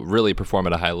to really perform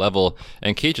at a high level,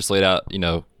 and Kate just laid out,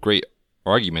 great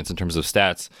arguments in terms of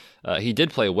stats. He did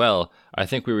play well. I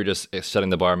think we were just setting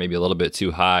the bar maybe a little bit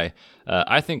too high.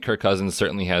 I think Kirk Cousins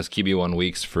certainly has QB1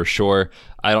 weeks for sure.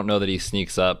 I don't know that he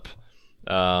sneaks up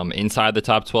inside the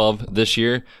top 12 this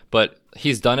year, but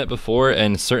he's done it before,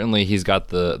 and certainly he's got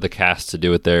the cast to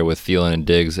do it there with Thielen and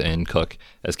Diggs and Cook,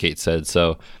 as Kate said.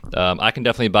 So I can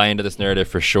definitely buy into this narrative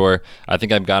for sure. I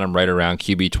think I've got him right around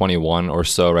QB 21 or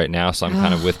so right now, so I'm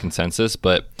kind of with consensus,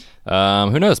 but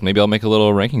who knows? Maybe I'll make a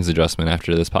little rankings adjustment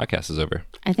after this podcast is over.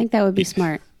 I think that would be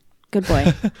smart. Good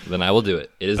boy. Then I will do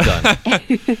it. It is done.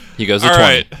 He goes to 20. All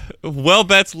right. Well,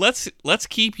 Bets, let's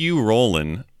keep you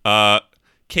rolling.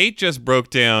 Kate just broke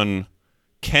down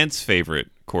Kent's favorite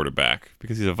quarterback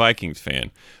because he's a Vikings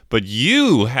fan. But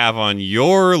you have on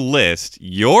your list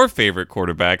your favorite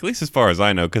quarterback, at least as far as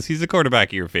I know, because he's the quarterback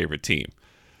of your favorite team.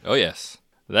 Oh, yes.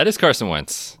 That is Carson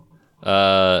Wentz.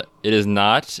 It is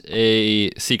not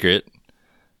a secret.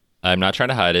 I'm not trying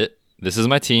to hide it. This is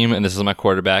my team, and this is my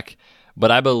quarterback. But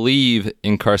I believe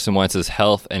in Carson Wentz's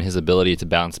health and his ability to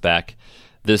bounce back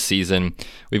this season.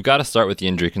 We've got to start with the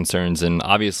injury concerns, and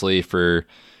obviously for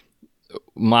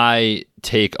my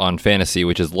take on fantasy,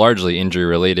 which is largely injury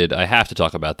related, I have to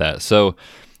talk about that. So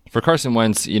for Carson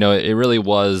Wentz, it really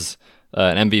was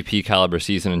an MVP caliber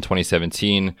season in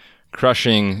 2017,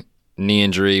 crushing knee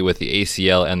injury with the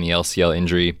ACL and the LCL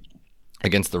injury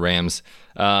against the Rams.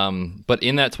 But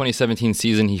in that 2017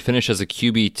 season, he finished as a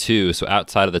QB2, so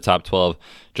outside of the top 12,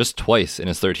 just twice in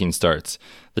his 13 starts.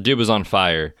 The dude was on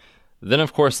fire. Then,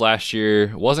 of course, last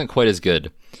year wasn't quite as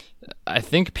good. I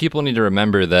think people need to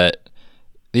remember that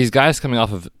these guys coming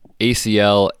off of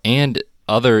ACL and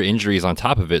other injuries on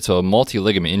top of it, so a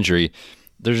multi-ligament injury,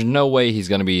 there's no way he's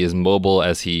going to be as mobile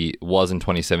as he was in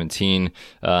 2017.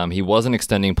 He wasn't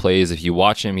extending plays. If you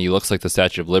watch him, he looks like the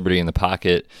Statue of Liberty in the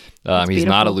pocket. He's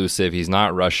not elusive. He's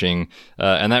not rushing.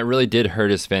 And that really did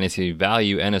hurt his fantasy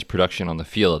value and his production on the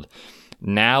field.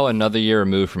 Now, another year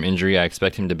removed from injury, I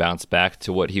expect him to bounce back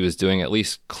to what he was doing, at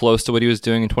least close to what he was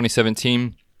doing in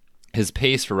 2017. His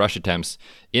pace for rush attempts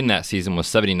in that season was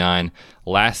 79.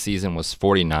 Last season was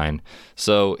 49.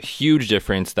 So huge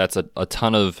difference. That's a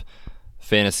ton of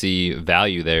fantasy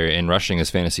value there, and rushing is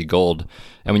fantasy gold.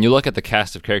 And when you look at the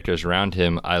cast of characters around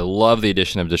him, I love the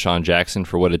addition of Deshaun Jackson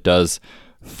for what it does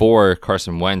for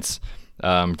Carson Wentz.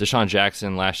 Deshaun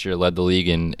Jackson last year led the league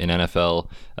in NFL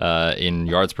in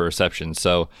yards per reception.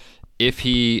 So if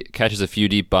he catches a few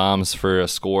deep bombs for a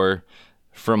score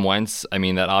from Wentz, I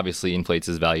mean, that obviously inflates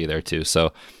his value there too.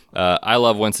 So I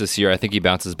love Wentz this year. I think he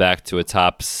bounces back to a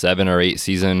top 7 or 8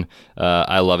 season.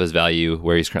 I love his value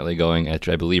where he's currently going, which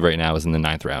I believe right now is in the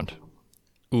 9th round.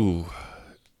 Ooh,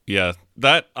 yeah,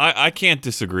 that I can't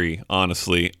disagree,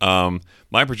 honestly.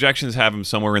 My projections have him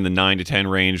somewhere in the 9 to 10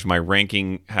 range. My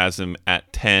ranking has him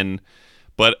at 10.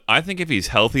 But I think if he's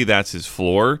healthy, that's his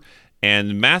floor.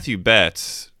 And Matthew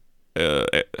Betts,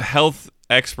 health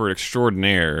expert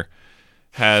extraordinaire,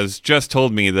 has just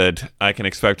told me that I can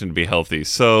expect him to be healthy.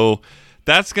 So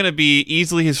that's going to be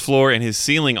easily his floor, and his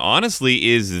ceiling, honestly,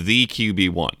 is the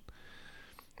QB1.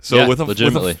 So yeah,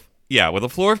 legitimately. With a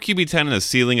floor of QB10 and a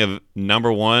ceiling of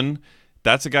number 1,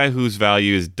 that's a guy whose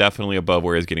value is definitely above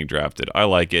where he's getting drafted. I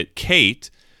like it.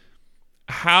 Kate,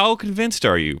 how convinced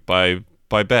are you by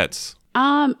Betts?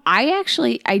 I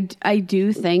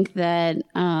do think that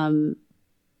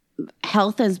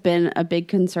health has been a big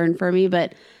concern for me,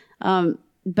 but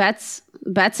Betts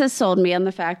has sold me on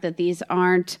the fact that these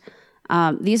are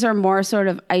more sort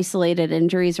of isolated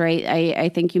injuries, right? I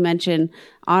think you mentioned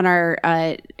on our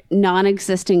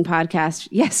non-existing podcast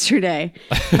yesterday,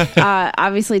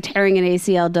 obviously tearing an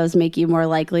ACL does make you more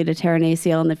likely to tear an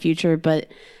ACL in the future, but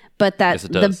that yes,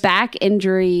 the back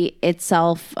injury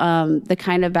itself, the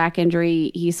kind of back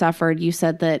injury he suffered, you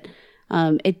said that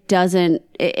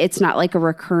it's not like a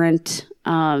recurrent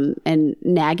and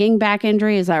nagging back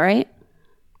injury. Is that right?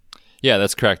 Yeah,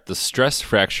 that's correct. The stress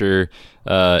fracture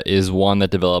is one that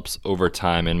develops over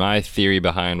time. And my theory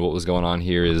behind what was going on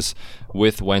here is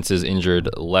with Wentz's injured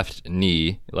left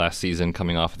knee last season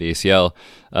coming off of the ACL,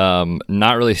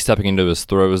 not really stepping into his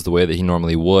throws the way that he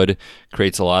normally would,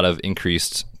 creates a lot of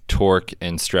increased torque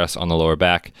and stress on the lower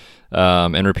back.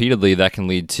 And repeatedly, that can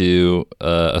lead to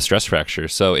a stress fracture.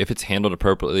 So if it's handled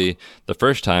appropriately the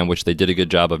first time, which they did a good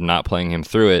job of not playing him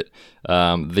through it,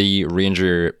 the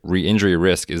re-injury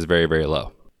risk is very, very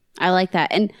low. I like that.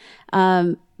 And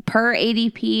per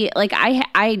ADP, like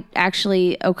I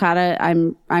actually, Okada,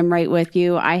 I'm right with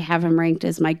you. I have him ranked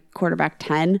as my quarterback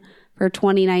 10 for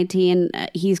 2019.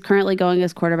 He's currently going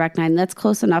as quarterback 9. That's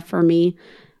close enough for me,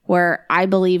 where I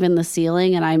believe in the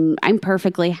ceiling, and I'm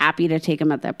perfectly happy to take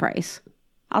him at that price.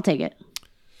 I'll take it.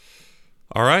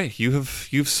 All right,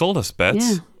 you've sold us,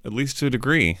 Betts, at least to a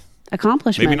degree.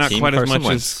 Accomplishment. Maybe not Team quite Carson as much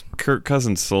Wentz. as Kirk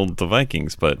Cousins sold the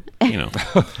Vikings, but you know.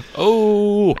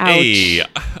 Oh, ouch. Hey,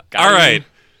 all right.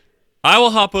 I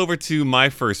will hop over to my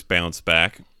first bounce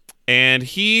back, and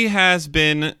he has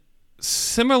been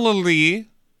similarly.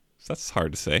 That's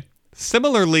hard to say.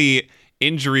 Similarly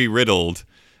injury riddled.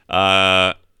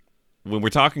 When we're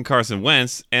talking Carson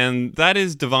Wentz, and that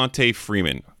is Devontae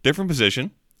Freeman. Different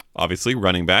position, obviously,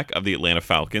 running back of the Atlanta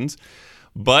Falcons,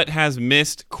 but has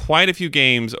missed quite a few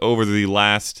games over the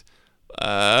last,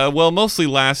 mostly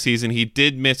last season. He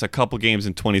did miss a couple games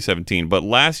in 2017, but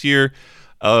last year,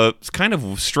 it's kind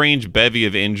of strange bevy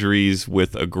of injuries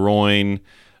with a groin,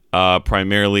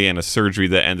 primarily, and a surgery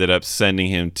that ended up sending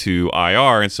him to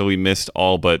IR, and so he missed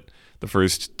all but the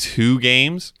first 2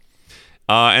 games.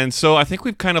 And so I think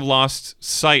we've kind of lost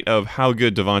sight of how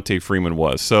good Devontae Freeman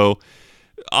was. So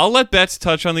I'll let Betts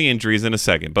touch on the injuries in a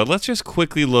second, but let's just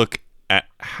quickly look at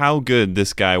how good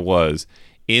this guy was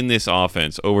in this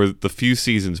offense over the few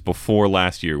seasons before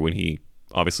last year when he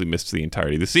obviously missed the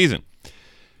entirety of the season.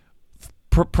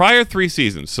 Prior 3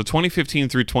 seasons, so 2015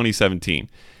 through 2017,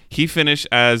 he finished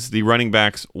as the running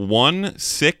backs 1,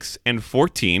 6, and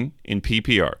 14 in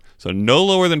PPR. So no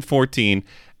lower than 14,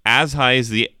 as high as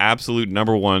the absolute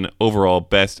number 1 overall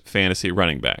best fantasy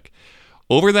running back.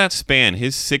 Over that span,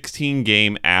 his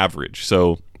 16-game average,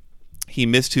 so he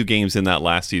missed 2 games in that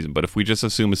last season, but if we just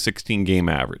assume a 16-game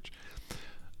average,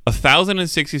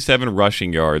 1,067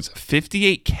 rushing yards,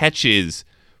 58 catches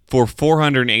for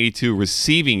 482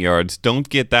 receiving yards, don't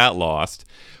get that lost,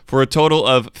 for a total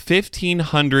of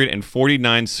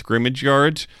 1,549 scrimmage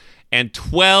yards and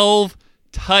 12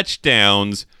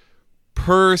 touchdowns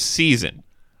per season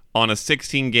on a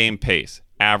 16-game pace,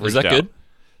 averaged out. Is that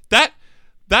good?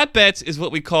 That Betts is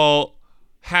what we call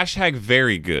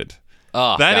 #very good.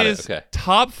 Oh, that is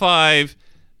top 5,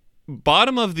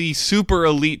 bottom of the super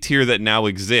elite tier that now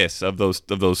exists of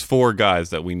those 4 guys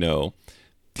that we know.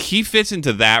 He fits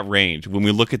into that range when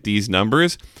we look at these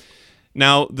numbers.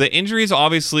 Now, the injuries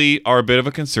obviously are a bit of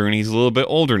a concern. He's a little bit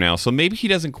older now, so maybe he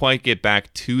doesn't quite get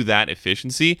back to that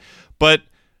efficiency. But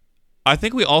I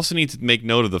think we also need to make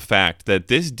note of the fact that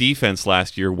this defense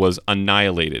last year was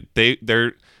annihilated.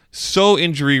 They're so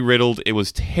injury-riddled, it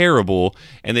was terrible,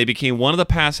 and they became one of the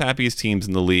pass-happiest teams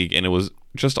in the league, and it was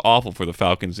just awful for the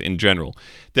Falcons in general.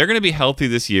 They're going to be healthy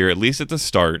this year, at least at the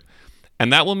start,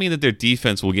 and that will mean that their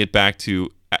defense will get back to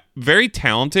very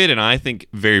talented and I think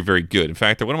very, very good. In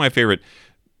fact, they're one of my favorite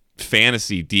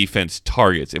fantasy defense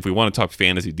targets, if we want to talk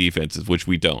fantasy defenses, which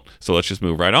we don't. So let's just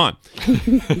move right on.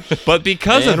 But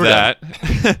because of that,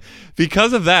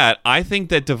 I think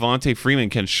that Devontae Freeman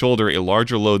can shoulder a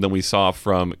larger load than we saw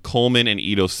from Coleman and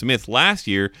Ito Smith last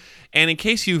year. And in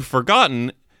case you've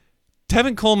forgotten,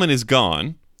 Tevin Coleman is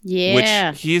gone.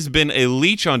 Yeah. Which he has been a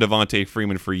leech on Devontae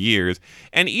Freeman for years.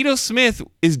 And Ito Smith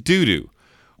is doo-doo.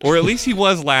 Or at least he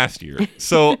was last year.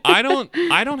 So I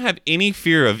don't have any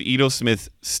fear of Ito Smith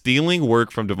stealing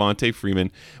work from Devontae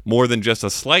Freeman more than just a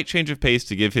slight change of pace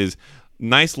to give his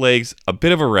nice legs a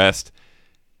bit of a rest.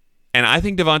 And I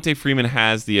think Devontae Freeman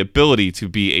has the ability to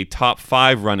be a top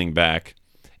 5 running back.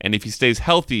 And if he stays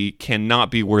healthy,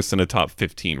 cannot be worse than a top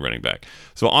 15 running back.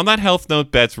 So on that health note,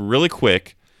 Bets, really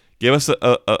quick, give us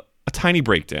a tiny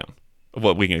breakdown of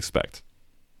what we can expect.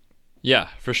 Yeah,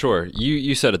 for sure.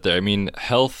 You said it there. I mean,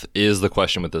 health is the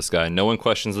question with this guy. No one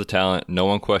questions the talent. No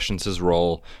one questions his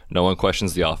role. No one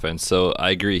questions the offense. So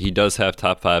I agree. He does have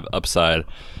top 5 upside.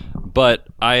 But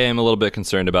I am a little bit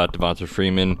concerned about Devonta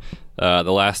Freeman. The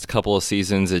last couple of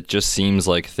seasons, it just seems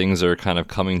like things are kind of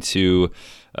coming to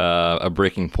a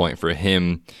breaking point for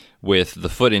him with the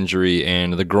foot injury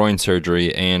and the groin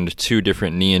surgery and 2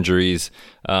 different knee injuries.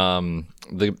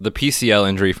 The PCL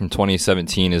injury from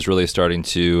 2017 is really starting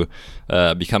to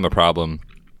become a problem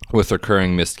with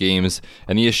recurring missed games.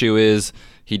 And the issue is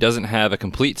he doesn't have a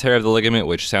complete tear of the ligament,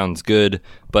 which sounds good,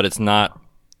 but it's not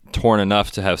torn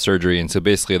enough to have surgery. And so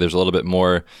basically there's a little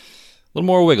more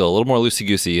wiggle, a little more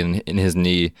loosey-goosey in his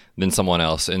knee than someone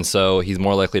else. And so he's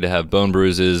more likely to have bone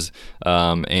bruises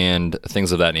and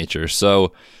things of that nature.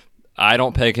 So I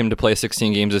don't peg him to play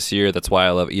 16 games this year. That's why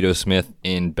I love Ito Smith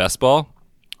in best ball.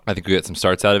 I think we get some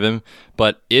starts out of him.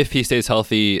 But if he stays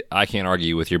healthy, I can't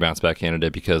argue with your bounce-back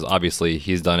candidate because obviously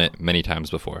he's done it many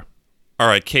times before. All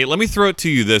right, Kate, let me throw it to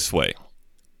you this way.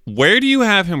 Where do you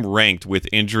have him ranked with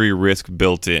injury risk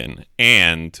built in?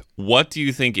 And what do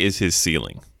you think is his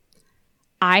ceiling?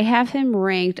 I have him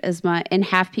ranked in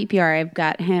half PPR. I've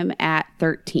got him at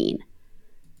 13.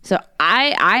 So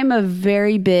I'm a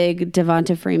very big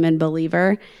Devonta Freeman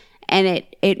believer. And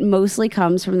it mostly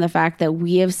comes from the fact that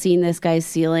we have seen this guy's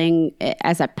ceiling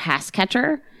as a pass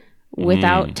catcher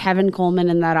without Tevin Coleman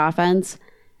in that offense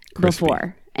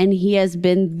before. And he has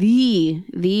been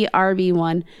the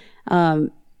RB1.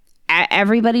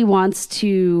 Everybody wants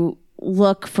to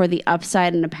look for the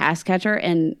upside in a pass catcher,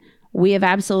 and we have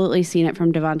absolutely seen it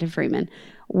from Devonta Freeman.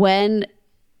 When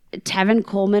Tevin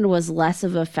Coleman was less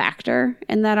of a factor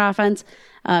in that offense,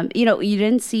 you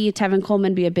didn't see Tevin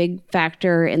Coleman be a big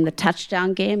factor in the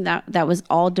touchdown game. That was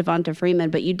all Devonta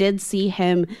Freeman, but you did see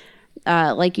him,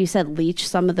 like you said, leech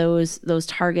some of those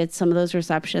targets, some of those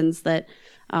receptions that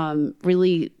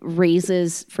really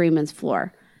raises Freeman's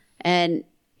floor. And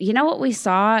you know what we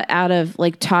saw out of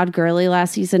like Todd Gurley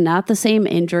last season? Not the same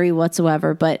injury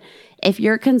whatsoever, but if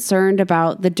you're concerned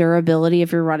about the durability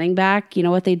of your running back, you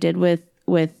know what they did with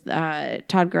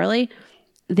Todd Gurley?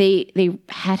 They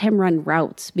had him run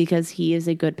routes because he is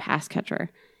a good pass catcher.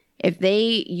 If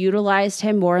they utilized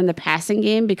him more in the passing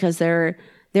game because they're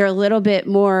a little bit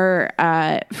more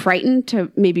frightened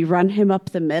to maybe run him up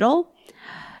the middle,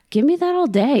 give me that all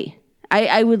day.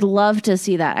 I would love to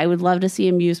see that. I would love to see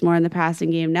him used more in the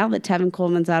passing game now that Tevin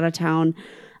Coleman's out of town.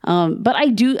 But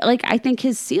I think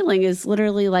his ceiling is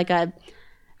literally like a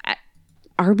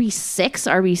RB6,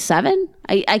 RB7.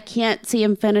 I can't see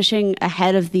him finishing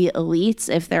ahead of the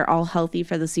elites if they're all healthy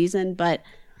for the season, but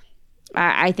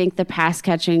I think the pass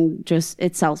catching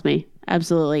it sells me.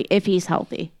 Absolutely. If he's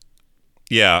healthy.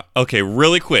 Yeah. Okay.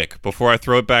 Really quick, before I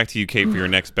throw it back to you, Kate, for your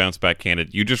next bounce back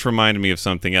candidate, you just reminded me of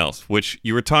something else, which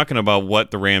you were talking about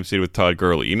what the Rams did with Todd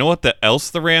Gurley. You know what else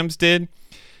the Rams did?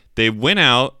 They went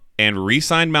out and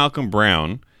re-signed Malcolm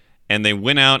Brown, and they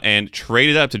went out and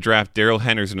traded up to draft Darrell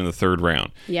Henderson in the 3rd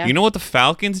round. Yeah. You know what the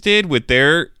Falcons did with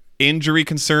their injury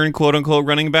concern, quote-unquote,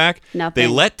 running back? Nothing. They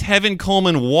let Tevin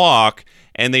Coleman walk,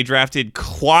 and they drafted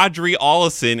Quadri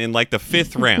Ollison in like the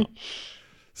 5th round.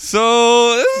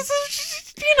 So,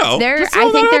 I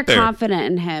think they're confident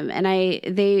in him. And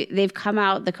they've come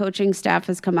out, the coaching staff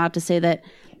has come out to say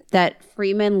that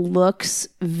Freeman looks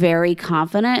very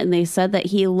confident, and they said that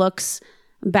he looks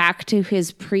back to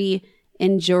his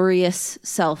injurious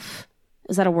self.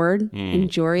 Is that a word?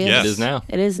 Injurious? Yes. It is now.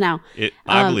 It is now.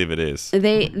 I believe it is.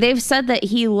 They've said that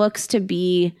he looks to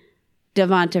be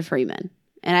Devonta Freeman.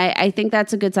 And I think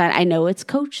that's a good sign. I know it's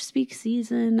coach speak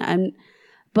season.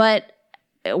 But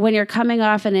when you're coming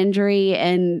off an injury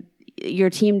and your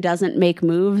team doesn't make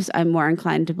moves, I'm more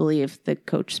inclined to believe the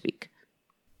coach speak.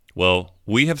 Well,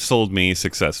 we have sold me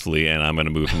successfully, and I'm going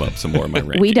to move him up some more in my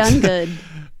rankings. We done good.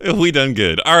 We done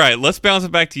good. All right, let's bounce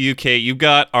it back to you, Kate. You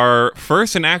got our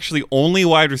first and actually only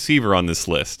wide receiver on this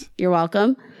list. You're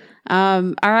welcome.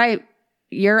 All right.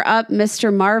 You're up,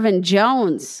 Mr. Marvin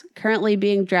Jones, currently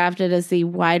being drafted as the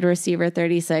wide receiver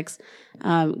 36,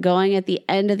 going at the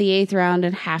end of the 8th round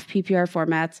in half PPR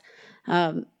formats.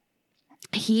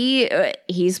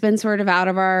 He's been sort of out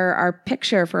of our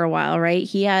picture for a while, right?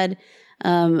 He had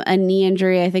a knee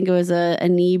injury. I think it was a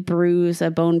knee bruise,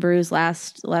 a bone bruise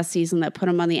last season that put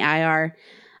him on the IR.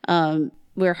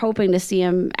 We were hoping to see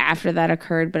him after that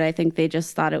occurred, but I think they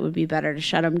just thought it would be better to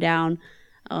shut him down.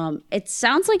 It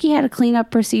sounds like he had a cleanup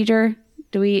procedure.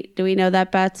 Do we know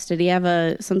that, Bets? Did he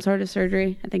have some sort of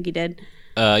surgery? I think he did.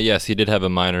 Yes, he did have a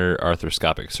minor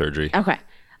arthroscopic surgery. Okay.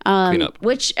 Cleanup.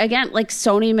 Which again, like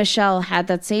Sony Michel had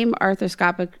that same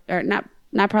arthroscopic, or not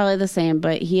probably the same,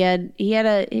 but he had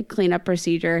a cleanup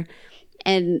procedure.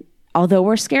 And although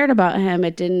we're scared about him,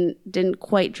 it didn't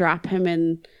quite drop him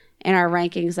in our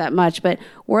rankings that much. But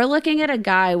we're looking at a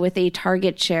guy with a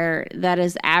target share that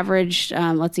has averaged,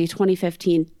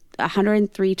 2015,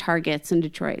 103 targets in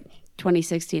Detroit.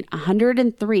 2016,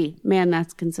 103. Man,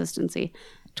 that's consistency.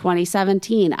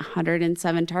 2017,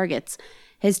 107 targets.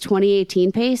 His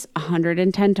 2018 pace,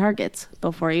 110 targets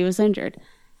before he was injured.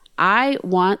 I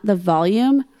want the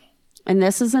volume, and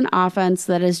this is an offense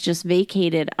that has just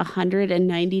vacated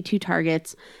 192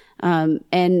 targets,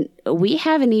 and we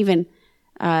haven't even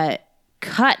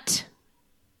cut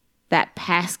that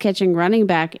pass-catching running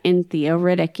back in Theo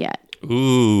Riddick yet.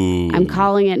 Ooh. I'm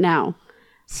calling it now.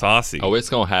 Saucy. Oh, it's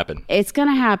going to happen. It's going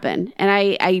to happen. And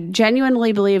I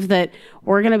genuinely believe that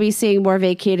we're going to be seeing more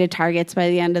vacated targets by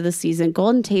the end of the season.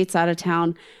 Golden Tate's out of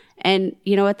town. And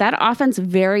you know what? That offense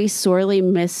very sorely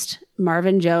missed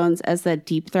Marvin Jones as that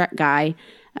deep threat guy.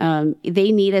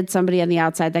 They needed somebody on the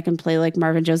outside that can play like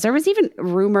Marvin Jones. There was even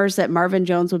rumors that Marvin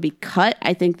Jones would be cut.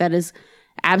 I think that is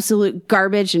absolute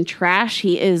garbage and trash.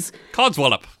 He is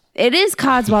Codswallop. It is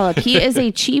Codswallop. He is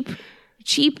a cheap,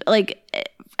 like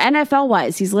NFL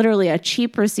wise, he's literally a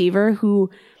cheap receiver who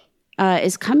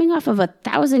is coming off of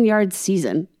 1,000-yard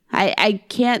season. I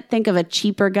can't think of a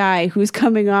cheaper guy who's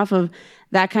coming off of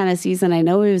that kind of season. I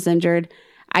know he was injured.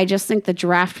 I just think the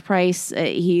draft price,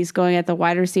 he's going at the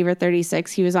wide receiver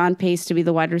 36. He was on pace to be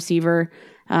the wide receiver,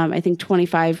 I think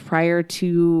 25 prior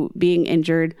to being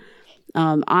injured.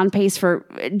 On pace for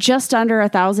just under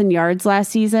 1,000 yards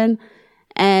last season.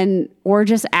 And we're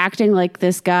just acting like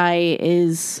this guy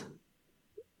is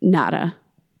nada.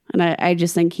 And I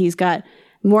just think he's got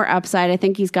more upside. I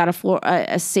think he's got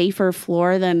a safer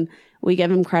floor than we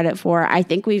give him credit for. I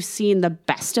think we've seen the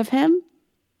best of him,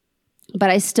 but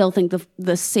I still think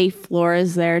the safe floor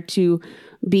is there to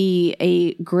be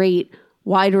a great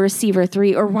wide receiver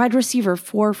 3 or wide receiver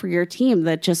 4 for your team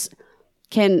that just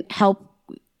can help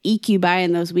eke you by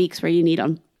in those weeks where you need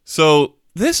them. So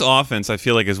this offense, I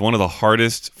feel like, is one of the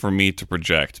hardest for me to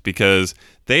project because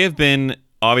they have been,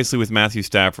 obviously with Matthew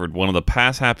Stafford, one of the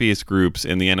pass-happiest groups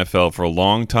in the NFL for a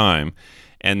long time.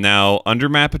 And now under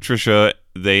Matt Patricia,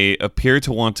 they appear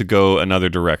to want to go another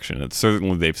direction. It's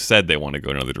certainly they've said they want to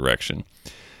go another direction.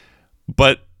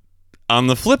 But on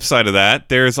the flip side of that,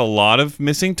 there's a lot of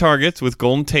missing targets with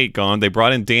Golden Tate gone. They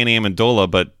brought in Danny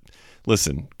Amendola, but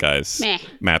listen, guys, Meh.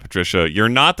 Matt Patricia, you're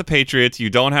not the Patriots. You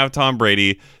don't have Tom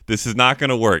Brady. This is not going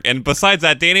to work. And besides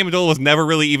that, Danny Amendola was never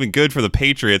really even good for the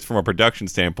Patriots from a production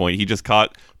standpoint. He just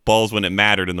caught balls when it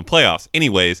mattered in the playoffs.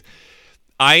 Anyways,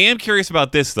 I am curious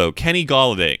about this, though. Kenny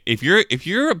Golladay. If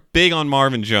you're big on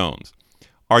Marvin Jones,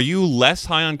 are you less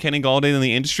high on Kenny Golladay than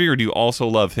the industry, or do you also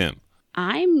love him?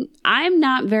 I'm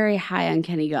not very high on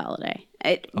Kenny Golladay.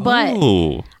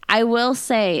 But I will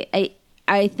say,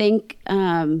 I think...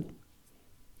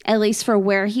 at least for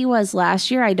where he was last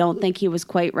year, I don't think he was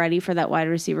quite ready for that wide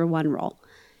receiver 1 role.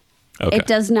 Okay. It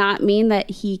does not mean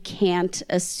that he can't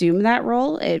assume that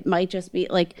role. It might just be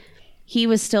like he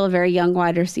was still a very young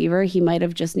wide receiver. He might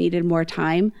have just needed more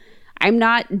time. I'm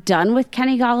not done with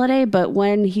Kenny Golladay, but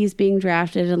when he's being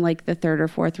drafted in like the 3rd or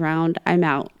 4th round, I'm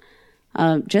out.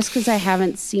 Just because I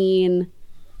haven't seen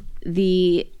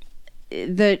the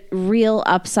real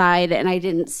upside, and I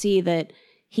didn't see that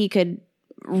he could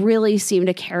really seem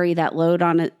to carry that load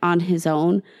on his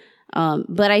own.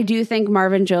 But I do think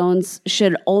Marvin Jones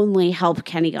should only help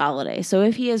Kenny Golladay. So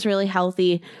if he is really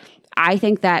healthy, I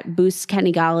think that boosts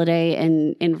Kenny Golladay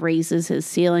and raises his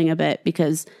ceiling a bit,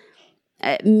 because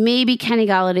maybe Kenny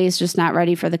Golladay is just not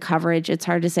ready for the coverage. It's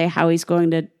hard to say how he's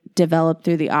going to develop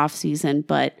through the offseason,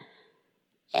 but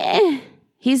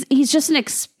he's just an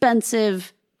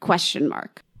expensive question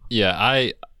mark. Yeah,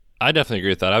 I definitely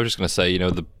agree with that. I was just going to say,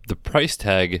 the price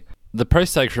tag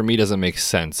for me doesn't make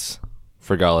sense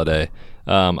for Golladay.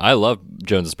 I love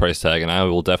Jones's price tag, and I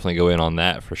will definitely go in on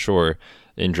that for sure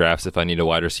in drafts if I need a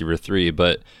wide receiver 3.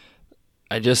 But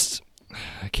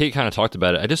Kate kind of talked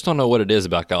about it. I just don't know what it is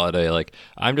about Golladay. Like,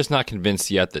 I'm just not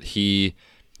convinced yet that he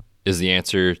is the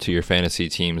answer to your fantasy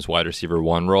team's wide receiver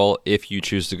 1 role. If you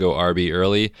choose to go RB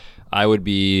early, I would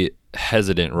be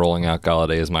hesitant rolling out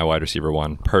Golladay as my wide receiver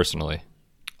 1 personally.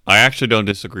 I actually don't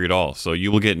disagree at all. So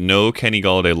you will get no Kenny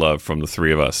Golladay love from the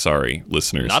three of us. Sorry,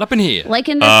 listeners. Not up in here. Like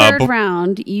in the third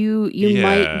round, you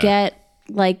might get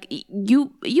like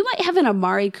you might have an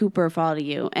Amari Cooper fall to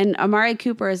you. And Amari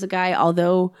Cooper is a guy,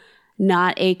 although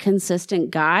not a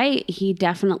consistent guy, he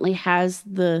definitely has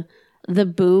the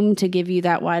boom to give you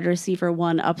that wide receiver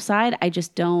 1 upside. I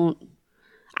just don't.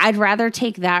 I'd rather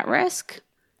take that risk.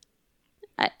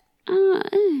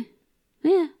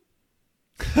 Yeah.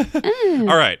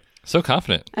 All right. So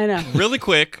confident. I know. Really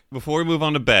quick, before we move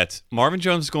on to bets, Marvin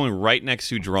Jones is going right next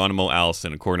to Geronimo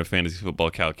Allison, according to Fantasy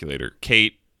Football Calculator.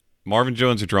 Kate, Marvin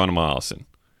Jones or Geronimo Allison?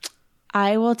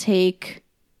 I will take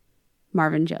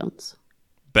Marvin Jones.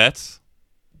 Bets?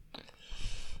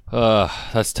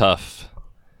 That's tough.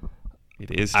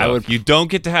 It is tough. You don't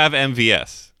get to have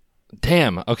MVS.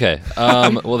 Damn. Okay.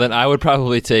 Well, then I would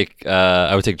probably take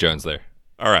Jones there.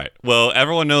 All right. Well,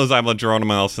 everyone knows I'm a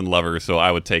Geronimo Allison lover, so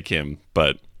I would take him.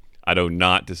 But I do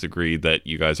not disagree that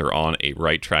you guys are on a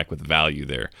right track with value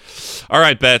there. All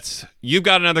right, Bets. You've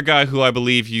got another guy who I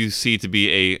believe you see to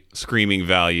be a screaming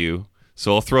value.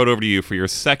 So I'll throw it over to you for your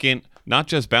second, not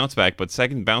just bounce back, but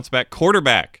second bounce back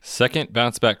quarterback. Second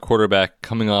bounce back quarterback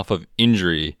coming off of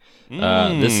injury.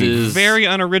 This is very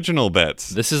unoriginal, Bets.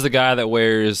 This is the guy that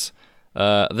wears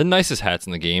the nicest hats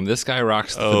in the game. This guy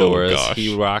rocks the fedoras. Gosh.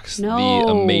 He rocks the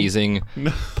amazing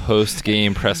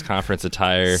post-game press conference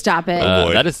attire. Stop it.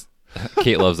 That is,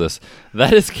 Kate loves this.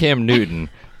 That is Cam Newton,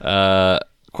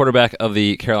 quarterback of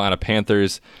the Carolina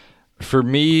Panthers. For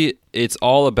me, it's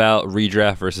all about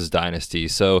redraft versus dynasty.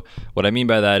 So what I mean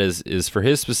by that is for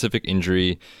his specific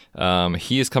injury,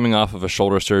 he is coming off of a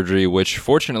shoulder surgery, which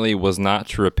fortunately was not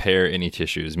to repair any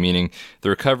tissues, meaning the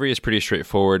recovery is pretty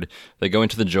straightforward. They go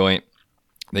into the joint,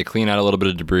 they clean out a little bit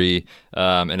of debris,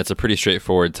 and it's a pretty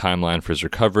straightforward timeline for his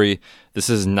recovery.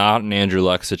 This is not an Andrew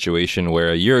Luck situation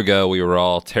where a year ago we were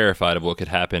all terrified of what could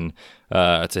happen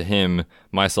to him,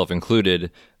 myself included.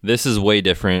 This is way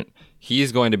different.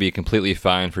 He's going to be completely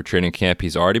fine for training camp.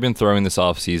 He's already been throwing this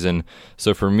offseason.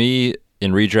 So for me,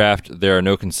 in redraft, there are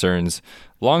no concerns.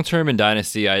 Long-term in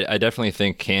Dynasty, I definitely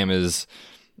think Cam is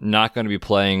not going to be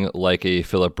playing like a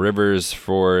Phillip Rivers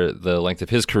for the length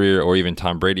of his career, or even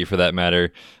Tom Brady for that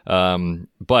matter.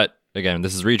 But again,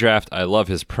 this is redraft. I love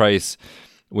his price.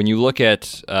 When you look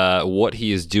at what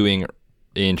he is doing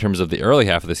in terms of the early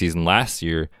half of the season last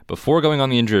year, before going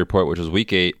on the injury report, which was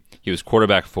week 8, he was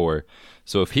quarterback 4.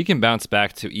 So if he can bounce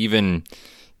back to even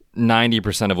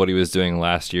 90% of what he was doing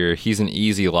last year, he's an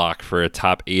easy lock for a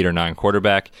top 8 or 9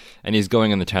 quarterback, and he's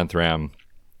going in the 10th round.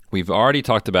 We've already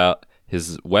talked about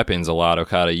his weapons a lot,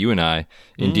 Okada, you and I,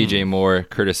 in DJ Moore,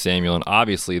 Curtis Samuel, and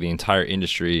obviously the entire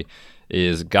industry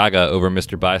is gaga over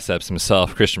Mr. Biceps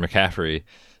himself, Christian McCaffrey.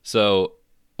 So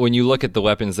when you look at the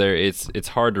weapons there, it's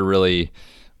hard to really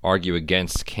argue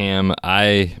against Cam.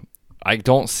 I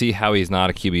don't see how he's not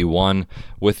a QB1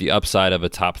 with the upside of a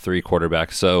top 3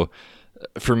 quarterback. So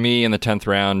for me in the 10th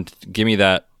round, give me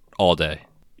that all day.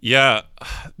 Yeah,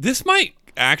 this might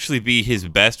actually be his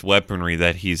best weaponry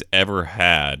that he's ever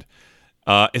had,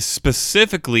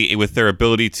 specifically with their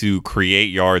ability to create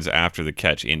yards after the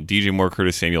catch in DJ Moore,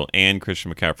 Curtis Samuel, and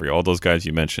Christian McCaffrey, all those guys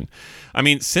you mentioned. I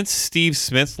mean, since Steve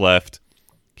Smith left,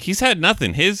 he's had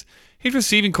nothing. His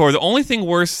receiving core, the only thing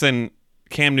worse than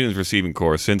Cam Newton's receiving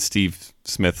core since Steve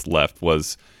Smith left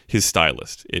was his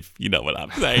stylist, if you know what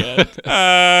I'm saying.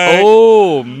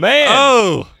 Oh, man.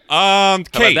 Kate. How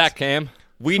about that, Cam?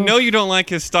 We know you don't like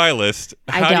his stylist.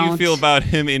 How do you feel about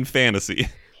him in fantasy?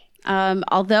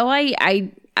 Although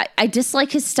I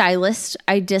dislike his stylist,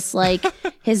 I dislike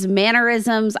his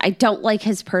mannerisms. I don't like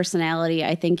his personality.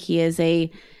 I think he is a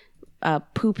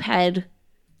poop head,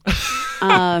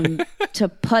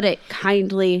 to put it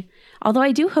kindly. Although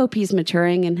I do hope he's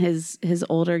maturing in his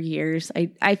older years.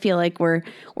 I feel like we're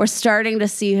starting to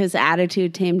see his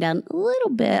attitude tame down a little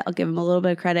bit. I'll give him a little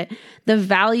bit of credit. The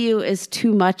value is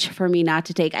too much for me not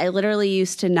to take. I literally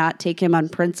used to not take him on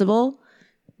principle,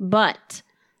 but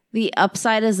the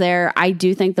upside is there. I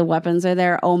do think the weapons are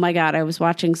there. Oh my God, I was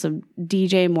watching some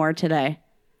DJ Moore today.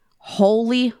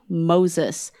 Holy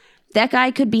Moses. That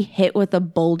guy could be hit with a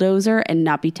bulldozer and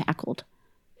not be tackled.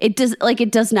 It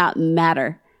does not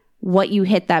matter what you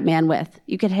hit that man with.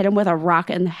 You could hit him with a rock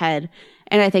in the head,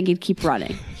 and I think he'd keep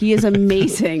running. He is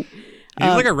amazing.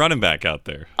 He's like a running back out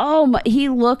there. Oh my, he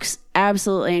looks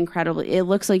absolutely incredible. It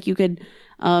looks like you could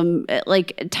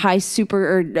tie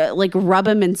super or rub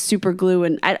him in super glue,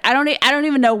 and I don't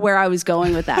even know where I was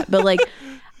going with that, but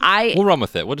we'll run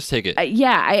with it. We'll just take it.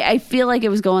 I feel like it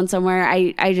was going somewhere.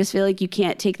 I just feel like you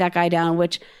can't take that guy down,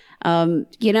 which,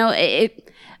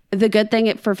 the good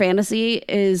thing for fantasy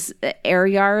is air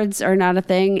yards are not a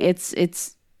thing.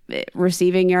 It's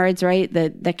receiving yards, right?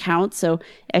 That count. So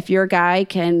if your guy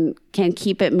can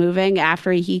keep it moving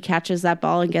after he catches that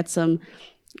ball and gets some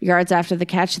yards after the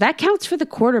catch, that counts for the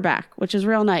quarterback, which is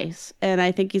real nice. And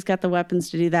I think he's got the weapons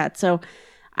to do that. So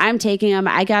I'm taking him.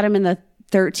 I got him in the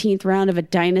 13th round of a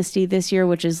dynasty this year,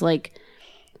 which is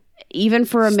even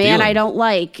for a man I don't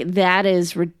like, that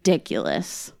is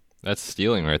ridiculous. That's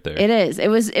stealing right there. It is. It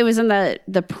was in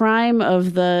the prime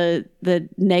of the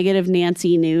negative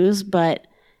Nancy news, but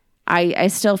I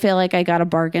still feel like I got a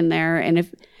bargain there. And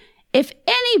if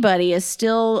anybody is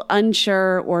still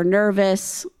unsure or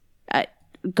nervous,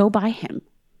 go buy him.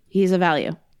 He's a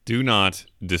value. Do not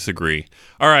disagree.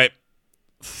 All right.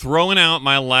 Throwing out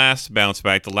my last bounce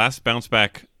back, the last bounce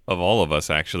back of all of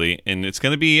us, actually. And it's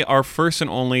going to be our first and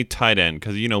only tight end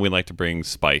because, we like to bring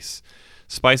spice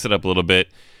it up a little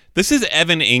bit. This is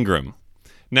Evan Ingram.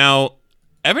 Now,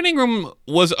 Evan Ingram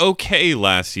was okay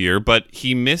last year, but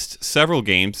he missed several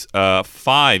games,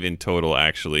 5 in total,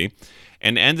 actually,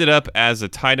 and ended up as a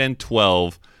tight end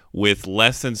 12 with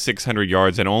less than 600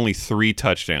 yards and only 3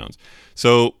 touchdowns.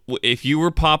 So if you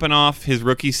were popping off his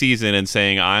rookie season and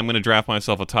saying, I'm going to draft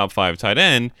myself a top 5 tight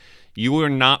end, you were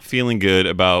not feeling good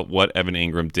about what Evan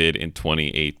Ingram did in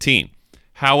 2018.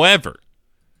 However,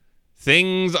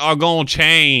 things are going to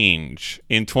change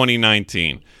in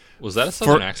 2019. Was that a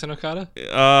Southern accent, Okada?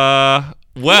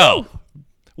 Well,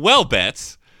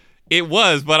 Bets. It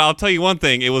was, but I'll tell you one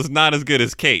thing. It was not as good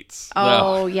as Kate's.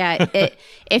 Oh, yeah.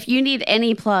 If you need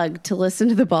any plug to listen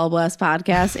to the Ball Blast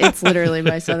podcast, it's literally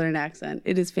my Southern accent.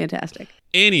 It is fantastic.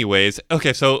 Anyways,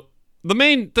 okay, so the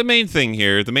main thing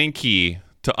here, the main key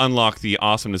to unlock the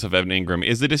awesomeness of Evan Ingram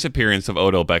is the disappearance of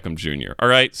Odell Beckham Jr. All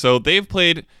right, so they've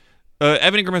played...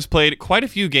 Evan Ingram has played quite a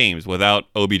few games without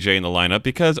OBJ in the lineup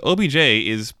because OBJ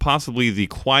is possibly the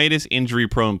quietest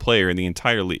injury-prone player in the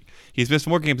entire league. He's missed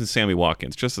more games than Sammy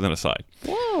Watkins, just as an aside.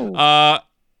 Whoa.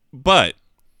 But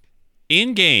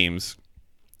in games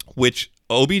which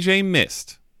OBJ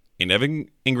missed, in Evan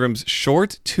Ingram's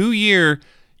short 2-year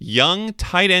young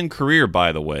tight end career,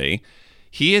 by the way,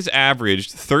 he has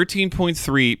averaged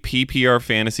 13.3 PPR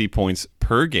fantasy points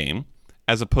per game,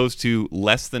 as opposed to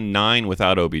less than 9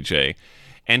 without OBJ.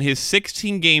 And his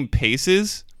 16-game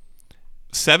paces,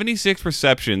 76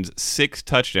 receptions, 6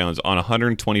 touchdowns on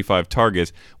 125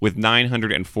 targets with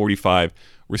 945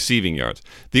 receiving yards.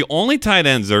 The only tight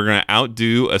ends that are going to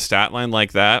outdo a stat line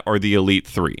like that are the Elite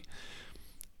 3.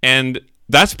 And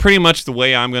that's pretty much the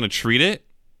way I'm going to treat it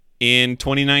in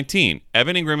 2019.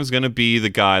 Evan Ingram is going to be the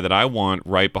guy that I want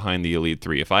right behind the Elite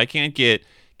 3. If I can't get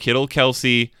Kittle,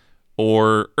 Kelsey,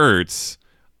 or Ertz,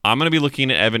 I'm going to be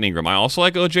looking at Evan Ingram. I also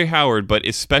like O.J. Howard, but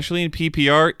especially in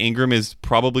PPR, Ingram is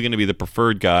probably going to be the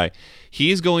preferred guy.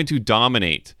 He is going to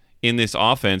dominate in this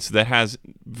offense that has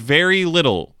very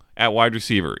little at wide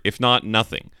receiver, if not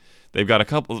nothing. They've got a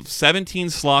couple of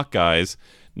 17 slot guys,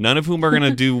 none of whom are going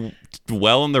to do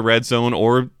well in the red zone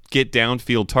or get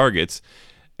downfield targets.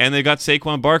 And they've got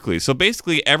Saquon Barkley. So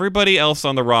basically, everybody else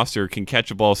on the roster can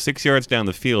catch a ball 6 yards down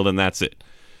the field, and that's it.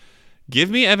 Give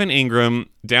me Evan Ingram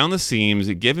down the seams.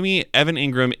 Give me Evan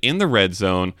Ingram in the red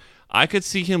zone. I could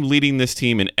see him leading this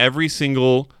team in every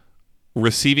single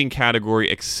receiving category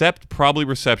except probably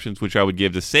receptions, which I would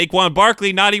give to Saquon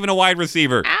Barkley, not even a wide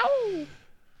receiver. Ow!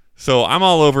 So I'm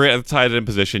all over it at the tight end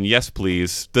position. Yes,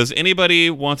 please. Does anybody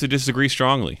want to disagree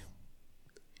strongly?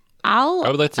 I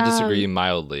would like to disagree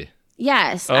mildly.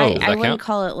 Yes. Oh, I does that wouldn't count?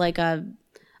 call it like a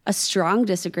strong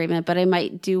disagreement, but I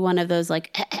might do one of those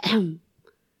like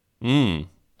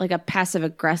a passive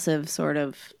aggressive sort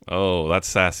of. Oh, that's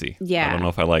sassy. Yeah. I don't know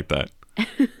if I like that.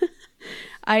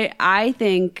 I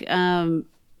think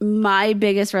my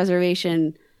biggest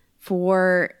reservation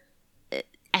for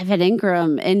Evan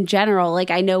Ingram in general.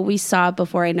 Like, I know we saw it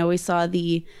before. I know we saw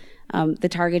the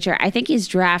target share. I think he's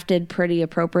drafted pretty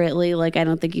appropriately. Like, I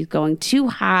don't think he's going too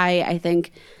high. I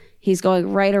think he's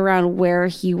going right around where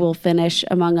he will finish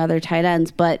among other tight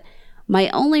ends. But my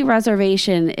only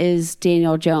reservation is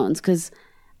Daniel Jones, because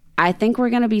I think we're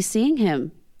going to be seeing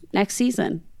him next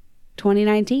season,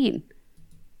 2019.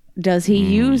 Does he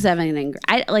use Evan Ingram?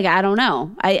 I don't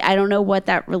know. I don't know what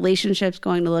that relationship's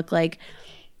going to look like.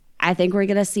 I think we're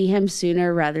going to see him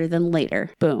sooner rather than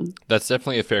later. Boom. That's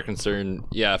definitely a fair concern.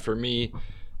 Yeah, for me,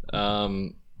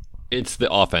 it's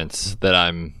the offense that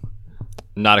I'm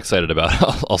not excited about.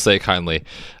 I'll say it kindly.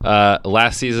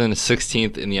 Last season,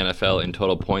 16th in the NFL in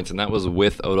total points, and that was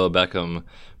with Odell Beckham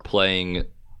playing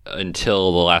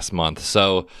until the last month.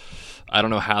 So I don't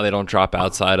know how they don't drop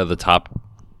outside of the top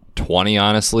 20,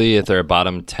 honestly, if they're a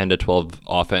bottom 10 to 12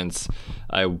 offense.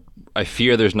 I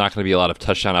fear there's not going to be a lot of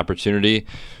touchdown opportunity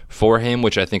for him,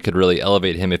 which I think could really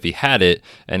elevate him if he had it.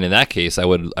 And in that case, I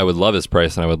would love his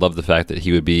price, and I would love the fact that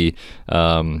he would be,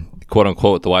 quote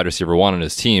unquote, the wide receiver one on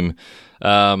his team.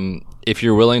 If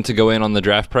you're willing to go in on the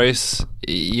draft price,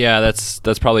 yeah,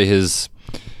 that's probably his,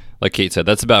 like Kate said,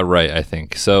 that's about right, I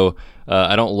think. So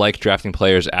I don't like drafting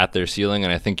players at their ceiling,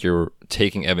 and I think you're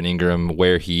taking Evan Ingram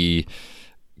where he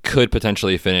could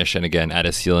potentially finish, and again, at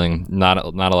his ceiling, not a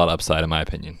lot of upside in my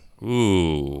opinion.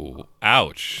 Ooh,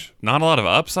 ouch. Not a lot of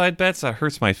upside bets? That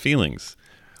hurts my feelings.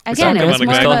 Again, it was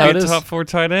more of a top 4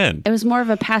 tight end. It was more of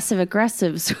a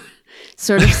passive-aggressive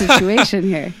sort of situation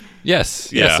here. Yes.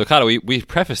 So, Kato, we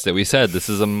prefaced it. We said this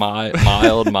is a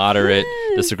mild, moderate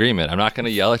disagreement. I'm not going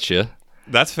to yell at you.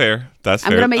 That's fair. I'm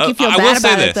going to make you feel bad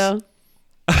about it, though.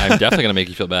 I'm definitely going to make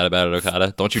you feel bad about it,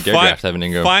 Okada. Don't you dare draft Evan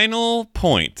Ingram. Final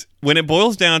point. When it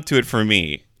boils down to it for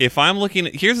me, if I'm looking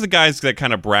at, here's the guys that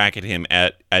kind of bracket him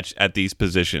at these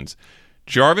positions.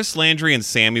 Jarvis Landry and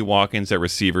Sammy Watkins at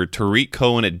receiver, Tariq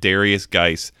Cohen at Darius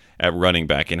Geis at running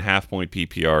back in half-point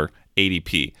PPR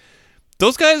ADP.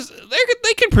 Those guys,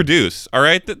 they can produce, all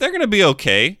right? They're going to be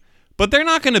okay, but they're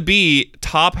not going to be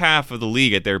top half of the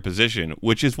league at their position,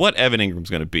 which is what Evan Ingram's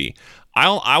going to be.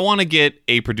 I want to get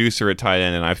a producer at tight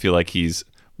end, and I feel like he's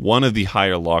one of the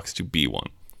higher locks to be one.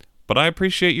 But I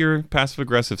appreciate your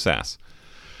passive-aggressive sass.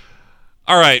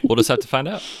 All right. We'll just have to find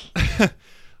out.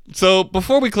 So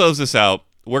before we close this out,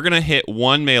 we're going to hit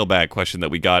one mailbag question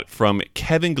that we got from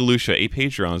Kevin Galusha, a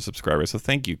Patreon subscriber. So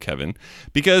thank you, Kevin,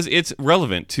 because it's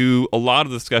relevant to a lot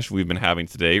of the discussion we've been having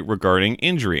today regarding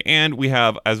injury. And we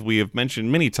have, as we have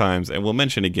mentioned many times, and we'll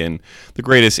mention again, the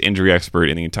greatest injury expert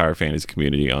in the entire fantasy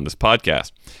community on this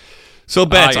podcast. So,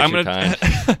 Betts, I'm going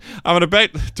to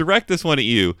direct this one at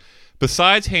you.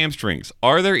 Besides hamstrings,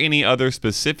 are there any other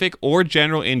specific or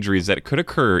general injuries that could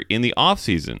occur in the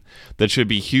offseason that should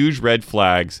be huge red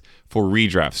flags for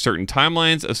redraft? Certain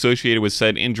timelines associated with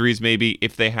said injuries, maybe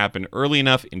if they happen early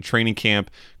enough in training camp? ?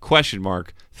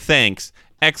 Thanks! !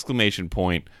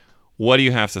 What do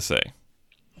you have to say?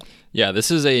 Yeah, this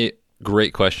is a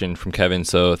great question from Kevin,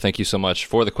 so thank you so much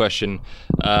for the question.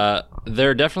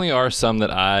 There definitely are some that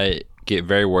I get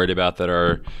very worried about that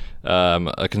are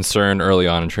a concern early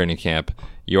on in training camp.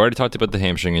 You already talked about the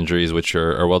hamstring injuries, which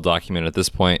are well documented at this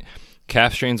point.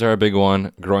 Calf strains are a big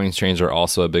one. Groin strains are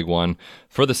also a big one.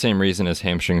 For the same reason as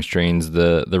hamstring strains,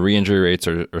 the re-injury rates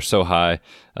are so high,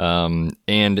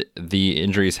 and the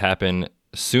injuries happen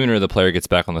sooner the player gets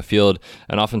back on the field,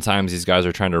 and oftentimes these guys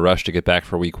are trying to rush to get back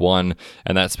for week 1,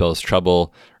 and that spells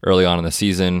trouble early on in the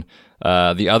season.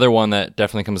 The other one that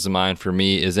definitely comes to mind for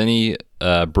me is any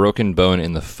broken bone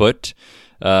in the foot.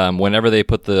 Whenever they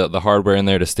put the hardware in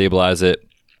there to stabilize it,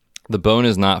 the bone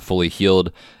is not fully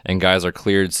healed, and guys are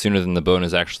cleared sooner than the bone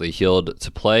is actually healed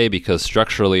to play because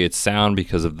structurally it's sound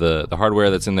because of the hardware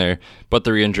that's in there, but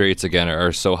the re-injury rates, again,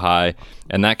 are so high,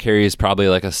 and that carries probably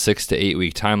like a 6 to 8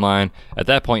 week timeline. At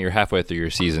that point, you're halfway through your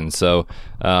season, so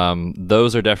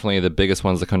those are definitely the biggest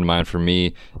ones that come to mind for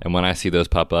me, and when I see those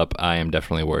pop up, I am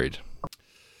definitely worried.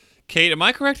 Kate, am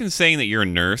I correct in saying that you're a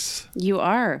nurse? You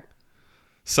are.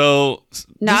 So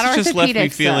not this just left me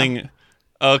orthopedics, feeling... though.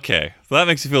 Okay, so that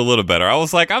makes you feel a little better. I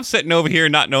was like, I'm sitting over here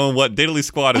not knowing what diddly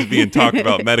squat is being talked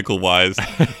about medical-wise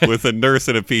with a nurse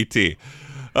and a PT.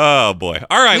 Oh, boy.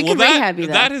 All right, well,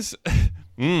 that is...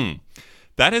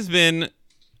 that has been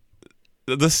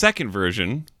the second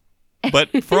version,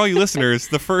 but for all you listeners,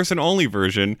 the first and only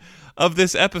version of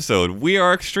this episode. We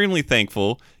are extremely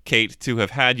thankful, Kate, to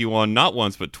have had you on not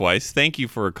once but twice. Thank you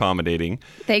for accommodating.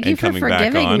 Thank you for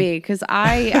forgiving me, because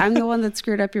I'm the one that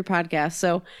screwed up your podcast.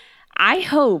 So I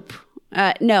hope,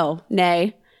 I know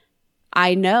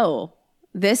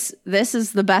this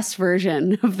is the best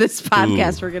version of this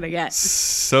podcast we're going to get.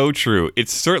 So true.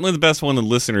 It's certainly the best one the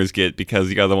listeners get because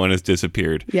the other one has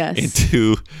disappeared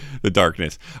into the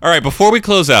darkness. All right, before we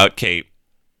close out, Kate,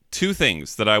 2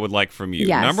 things that I would like from you.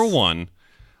 Yes. Number 1,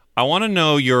 I want to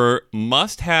know your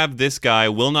must-have this guy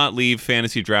will not leave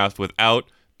fantasy draft without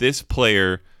this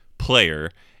player.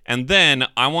 And then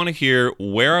I want to hear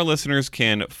where our listeners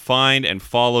can find and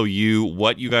follow you,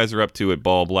 what you guys are up to at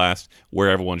Ball Blast, where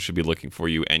everyone should be looking for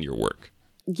you and your work.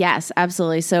 Yes,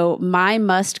 absolutely. So my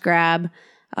must grab,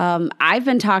 I've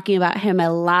been talking about him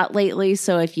a lot lately.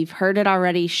 So if you've heard it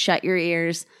already, shut your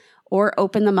ears or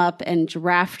open them up and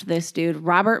draft this dude,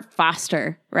 Robert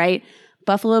Foster, right?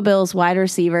 Buffalo Bills wide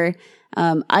receiver,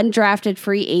 undrafted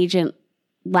free agent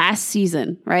last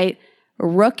season, right?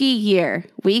 Rookie year,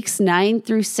 weeks 9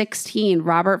 through 16,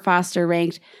 Robert Foster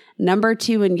ranked number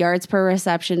 2 in yards per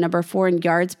reception, number 4 in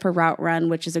yards per route run,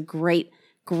 which is a great,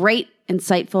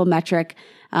 insightful metric.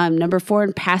 Number 4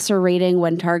 in passer rating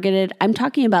when targeted. I'm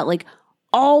talking about like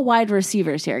all wide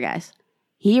receivers here, guys.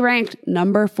 He ranked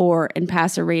number 4 in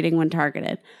passer rating when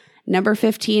targeted. Number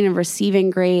 15 in receiving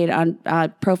grade on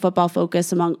Pro Football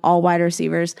Focus among all wide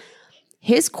receivers.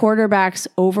 His quarterback's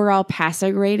overall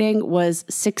passing rating was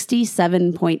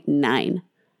 67.9,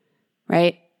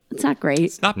 right? It's not great.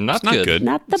 It's not good.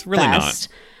 Not the it's really best.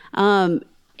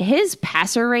 His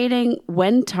passer rating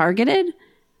when targeted,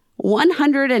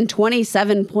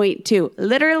 127.2.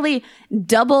 Literally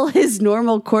double his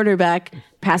normal quarterback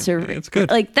passer rating. It's good.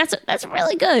 Like that's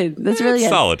really good. That's really good.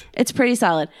 Solid. It's pretty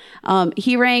solid.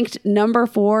 He ranked number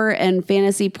 4 in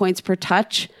fantasy points per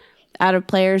touch out of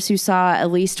players who saw at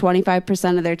least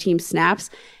 25% of their team snaps.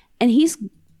 And he's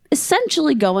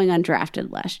essentially going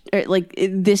undrafted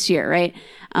this year, right?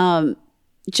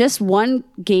 Just one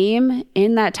game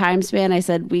in that time span, I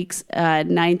said weeks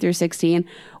 9 through 16,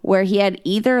 where he had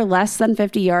either less than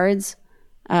 50 yards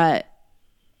or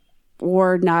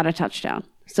not a touchdown.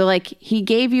 So like he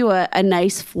gave you a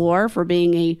nice floor for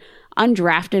being a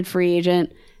undrafted free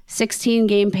agent. 16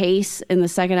 game pace in the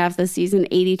second half of the season,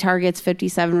 80 targets,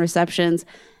 57 receptions,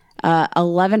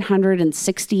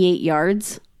 1,168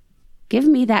 yards. Give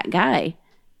me that guy.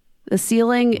 The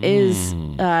ceiling is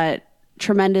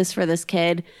tremendous for this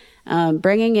kid.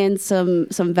 Bringing in some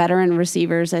veteran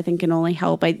receivers, I think, can only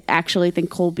help. I actually think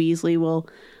Cole Beasley will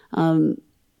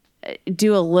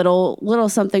do a little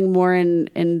something more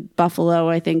in Buffalo.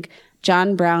 I think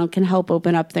John Brown can help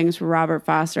open up things for Robert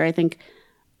Foster. I think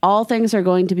all things are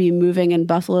going to be moving in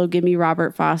Buffalo. Give me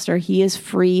Robert Foster. He is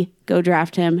free. Go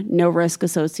draft him. No risk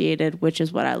associated, which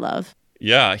is what I love.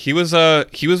 Yeah, he was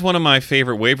one of my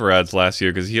favorite waiver ads last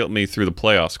year because he helped me through the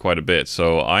playoffs quite a bit.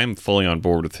 So I'm fully on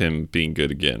board with him being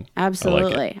good again.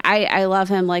 Absolutely. I love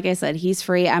him. Like I said, he's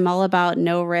free. I'm all about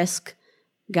no risk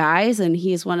guys, and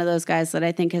he's one of those guys that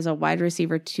I think has a wide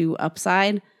receiver 2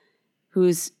 upside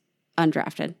who's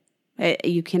undrafted.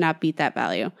 You cannot beat that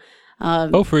value.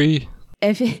 Free.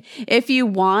 If you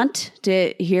want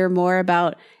to hear more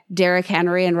about Derrick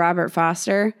Henry and Robert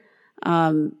Foster,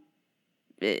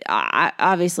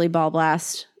 obviously Ball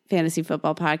Blast Fantasy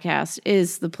Football Podcast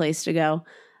is the place to go.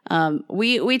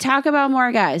 We talk about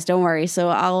more guys, don't worry. So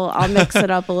I'll mix it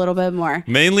up a little bit more.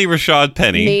 Mainly Rashad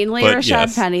Penny.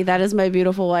 Penny. That is my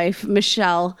beautiful wife,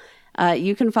 Michelle.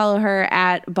 You can follow her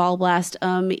at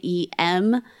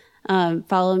BallBlastEM.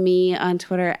 Follow me on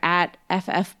Twitter at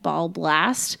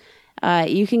FFBallBlast.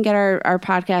 You can get our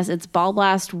podcast. It's Ball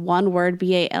Blast, one word,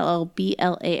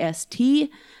 BALLBLAST.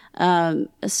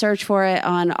 Search for it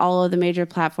on all of the major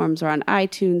platforms. We're on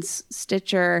iTunes,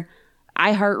 Stitcher,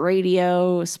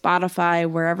 iHeartRadio, Spotify,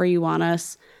 wherever you want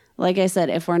us. Like I said,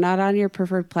 if we're not on your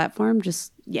preferred platform,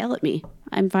 just yell at me.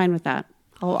 I'm fine with that.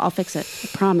 I'll fix it. I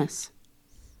promise.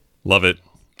 Love it.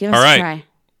 Give us a try.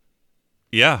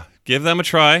 Yeah, give them a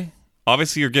try.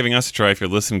 Obviously, you're giving us a try if you're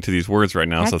listening to these words right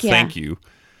now, thank you.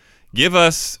 Give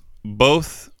us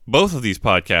both of these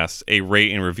podcasts a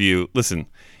rate and review. Listen,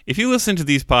 if you listen to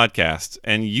these podcasts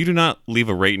and you do not leave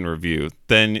a rate and review,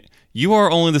 then you are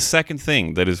only the second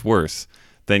thing that is worse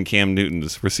than Cam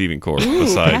Newton's receiving corps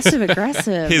besides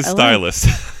passive-aggressive. his stylist.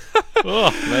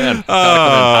 Oh, man. Gotta come in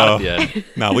hot at the end.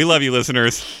 No, we love you,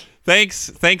 listeners.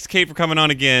 Thanks, Kate, for coming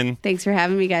on again. Thanks for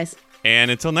having me, guys. And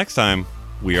until next time,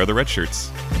 we are the Red Shirts.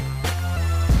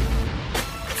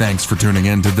 Thanks for tuning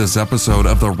in to this episode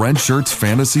of the Red Shirts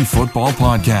Fantasy Football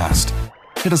Podcast.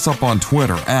 Hit us up on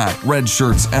Twitter at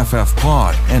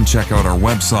RedShirtsFFPod and check out our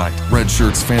website,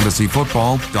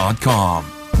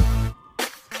 redshirtsfantasyfootball.com.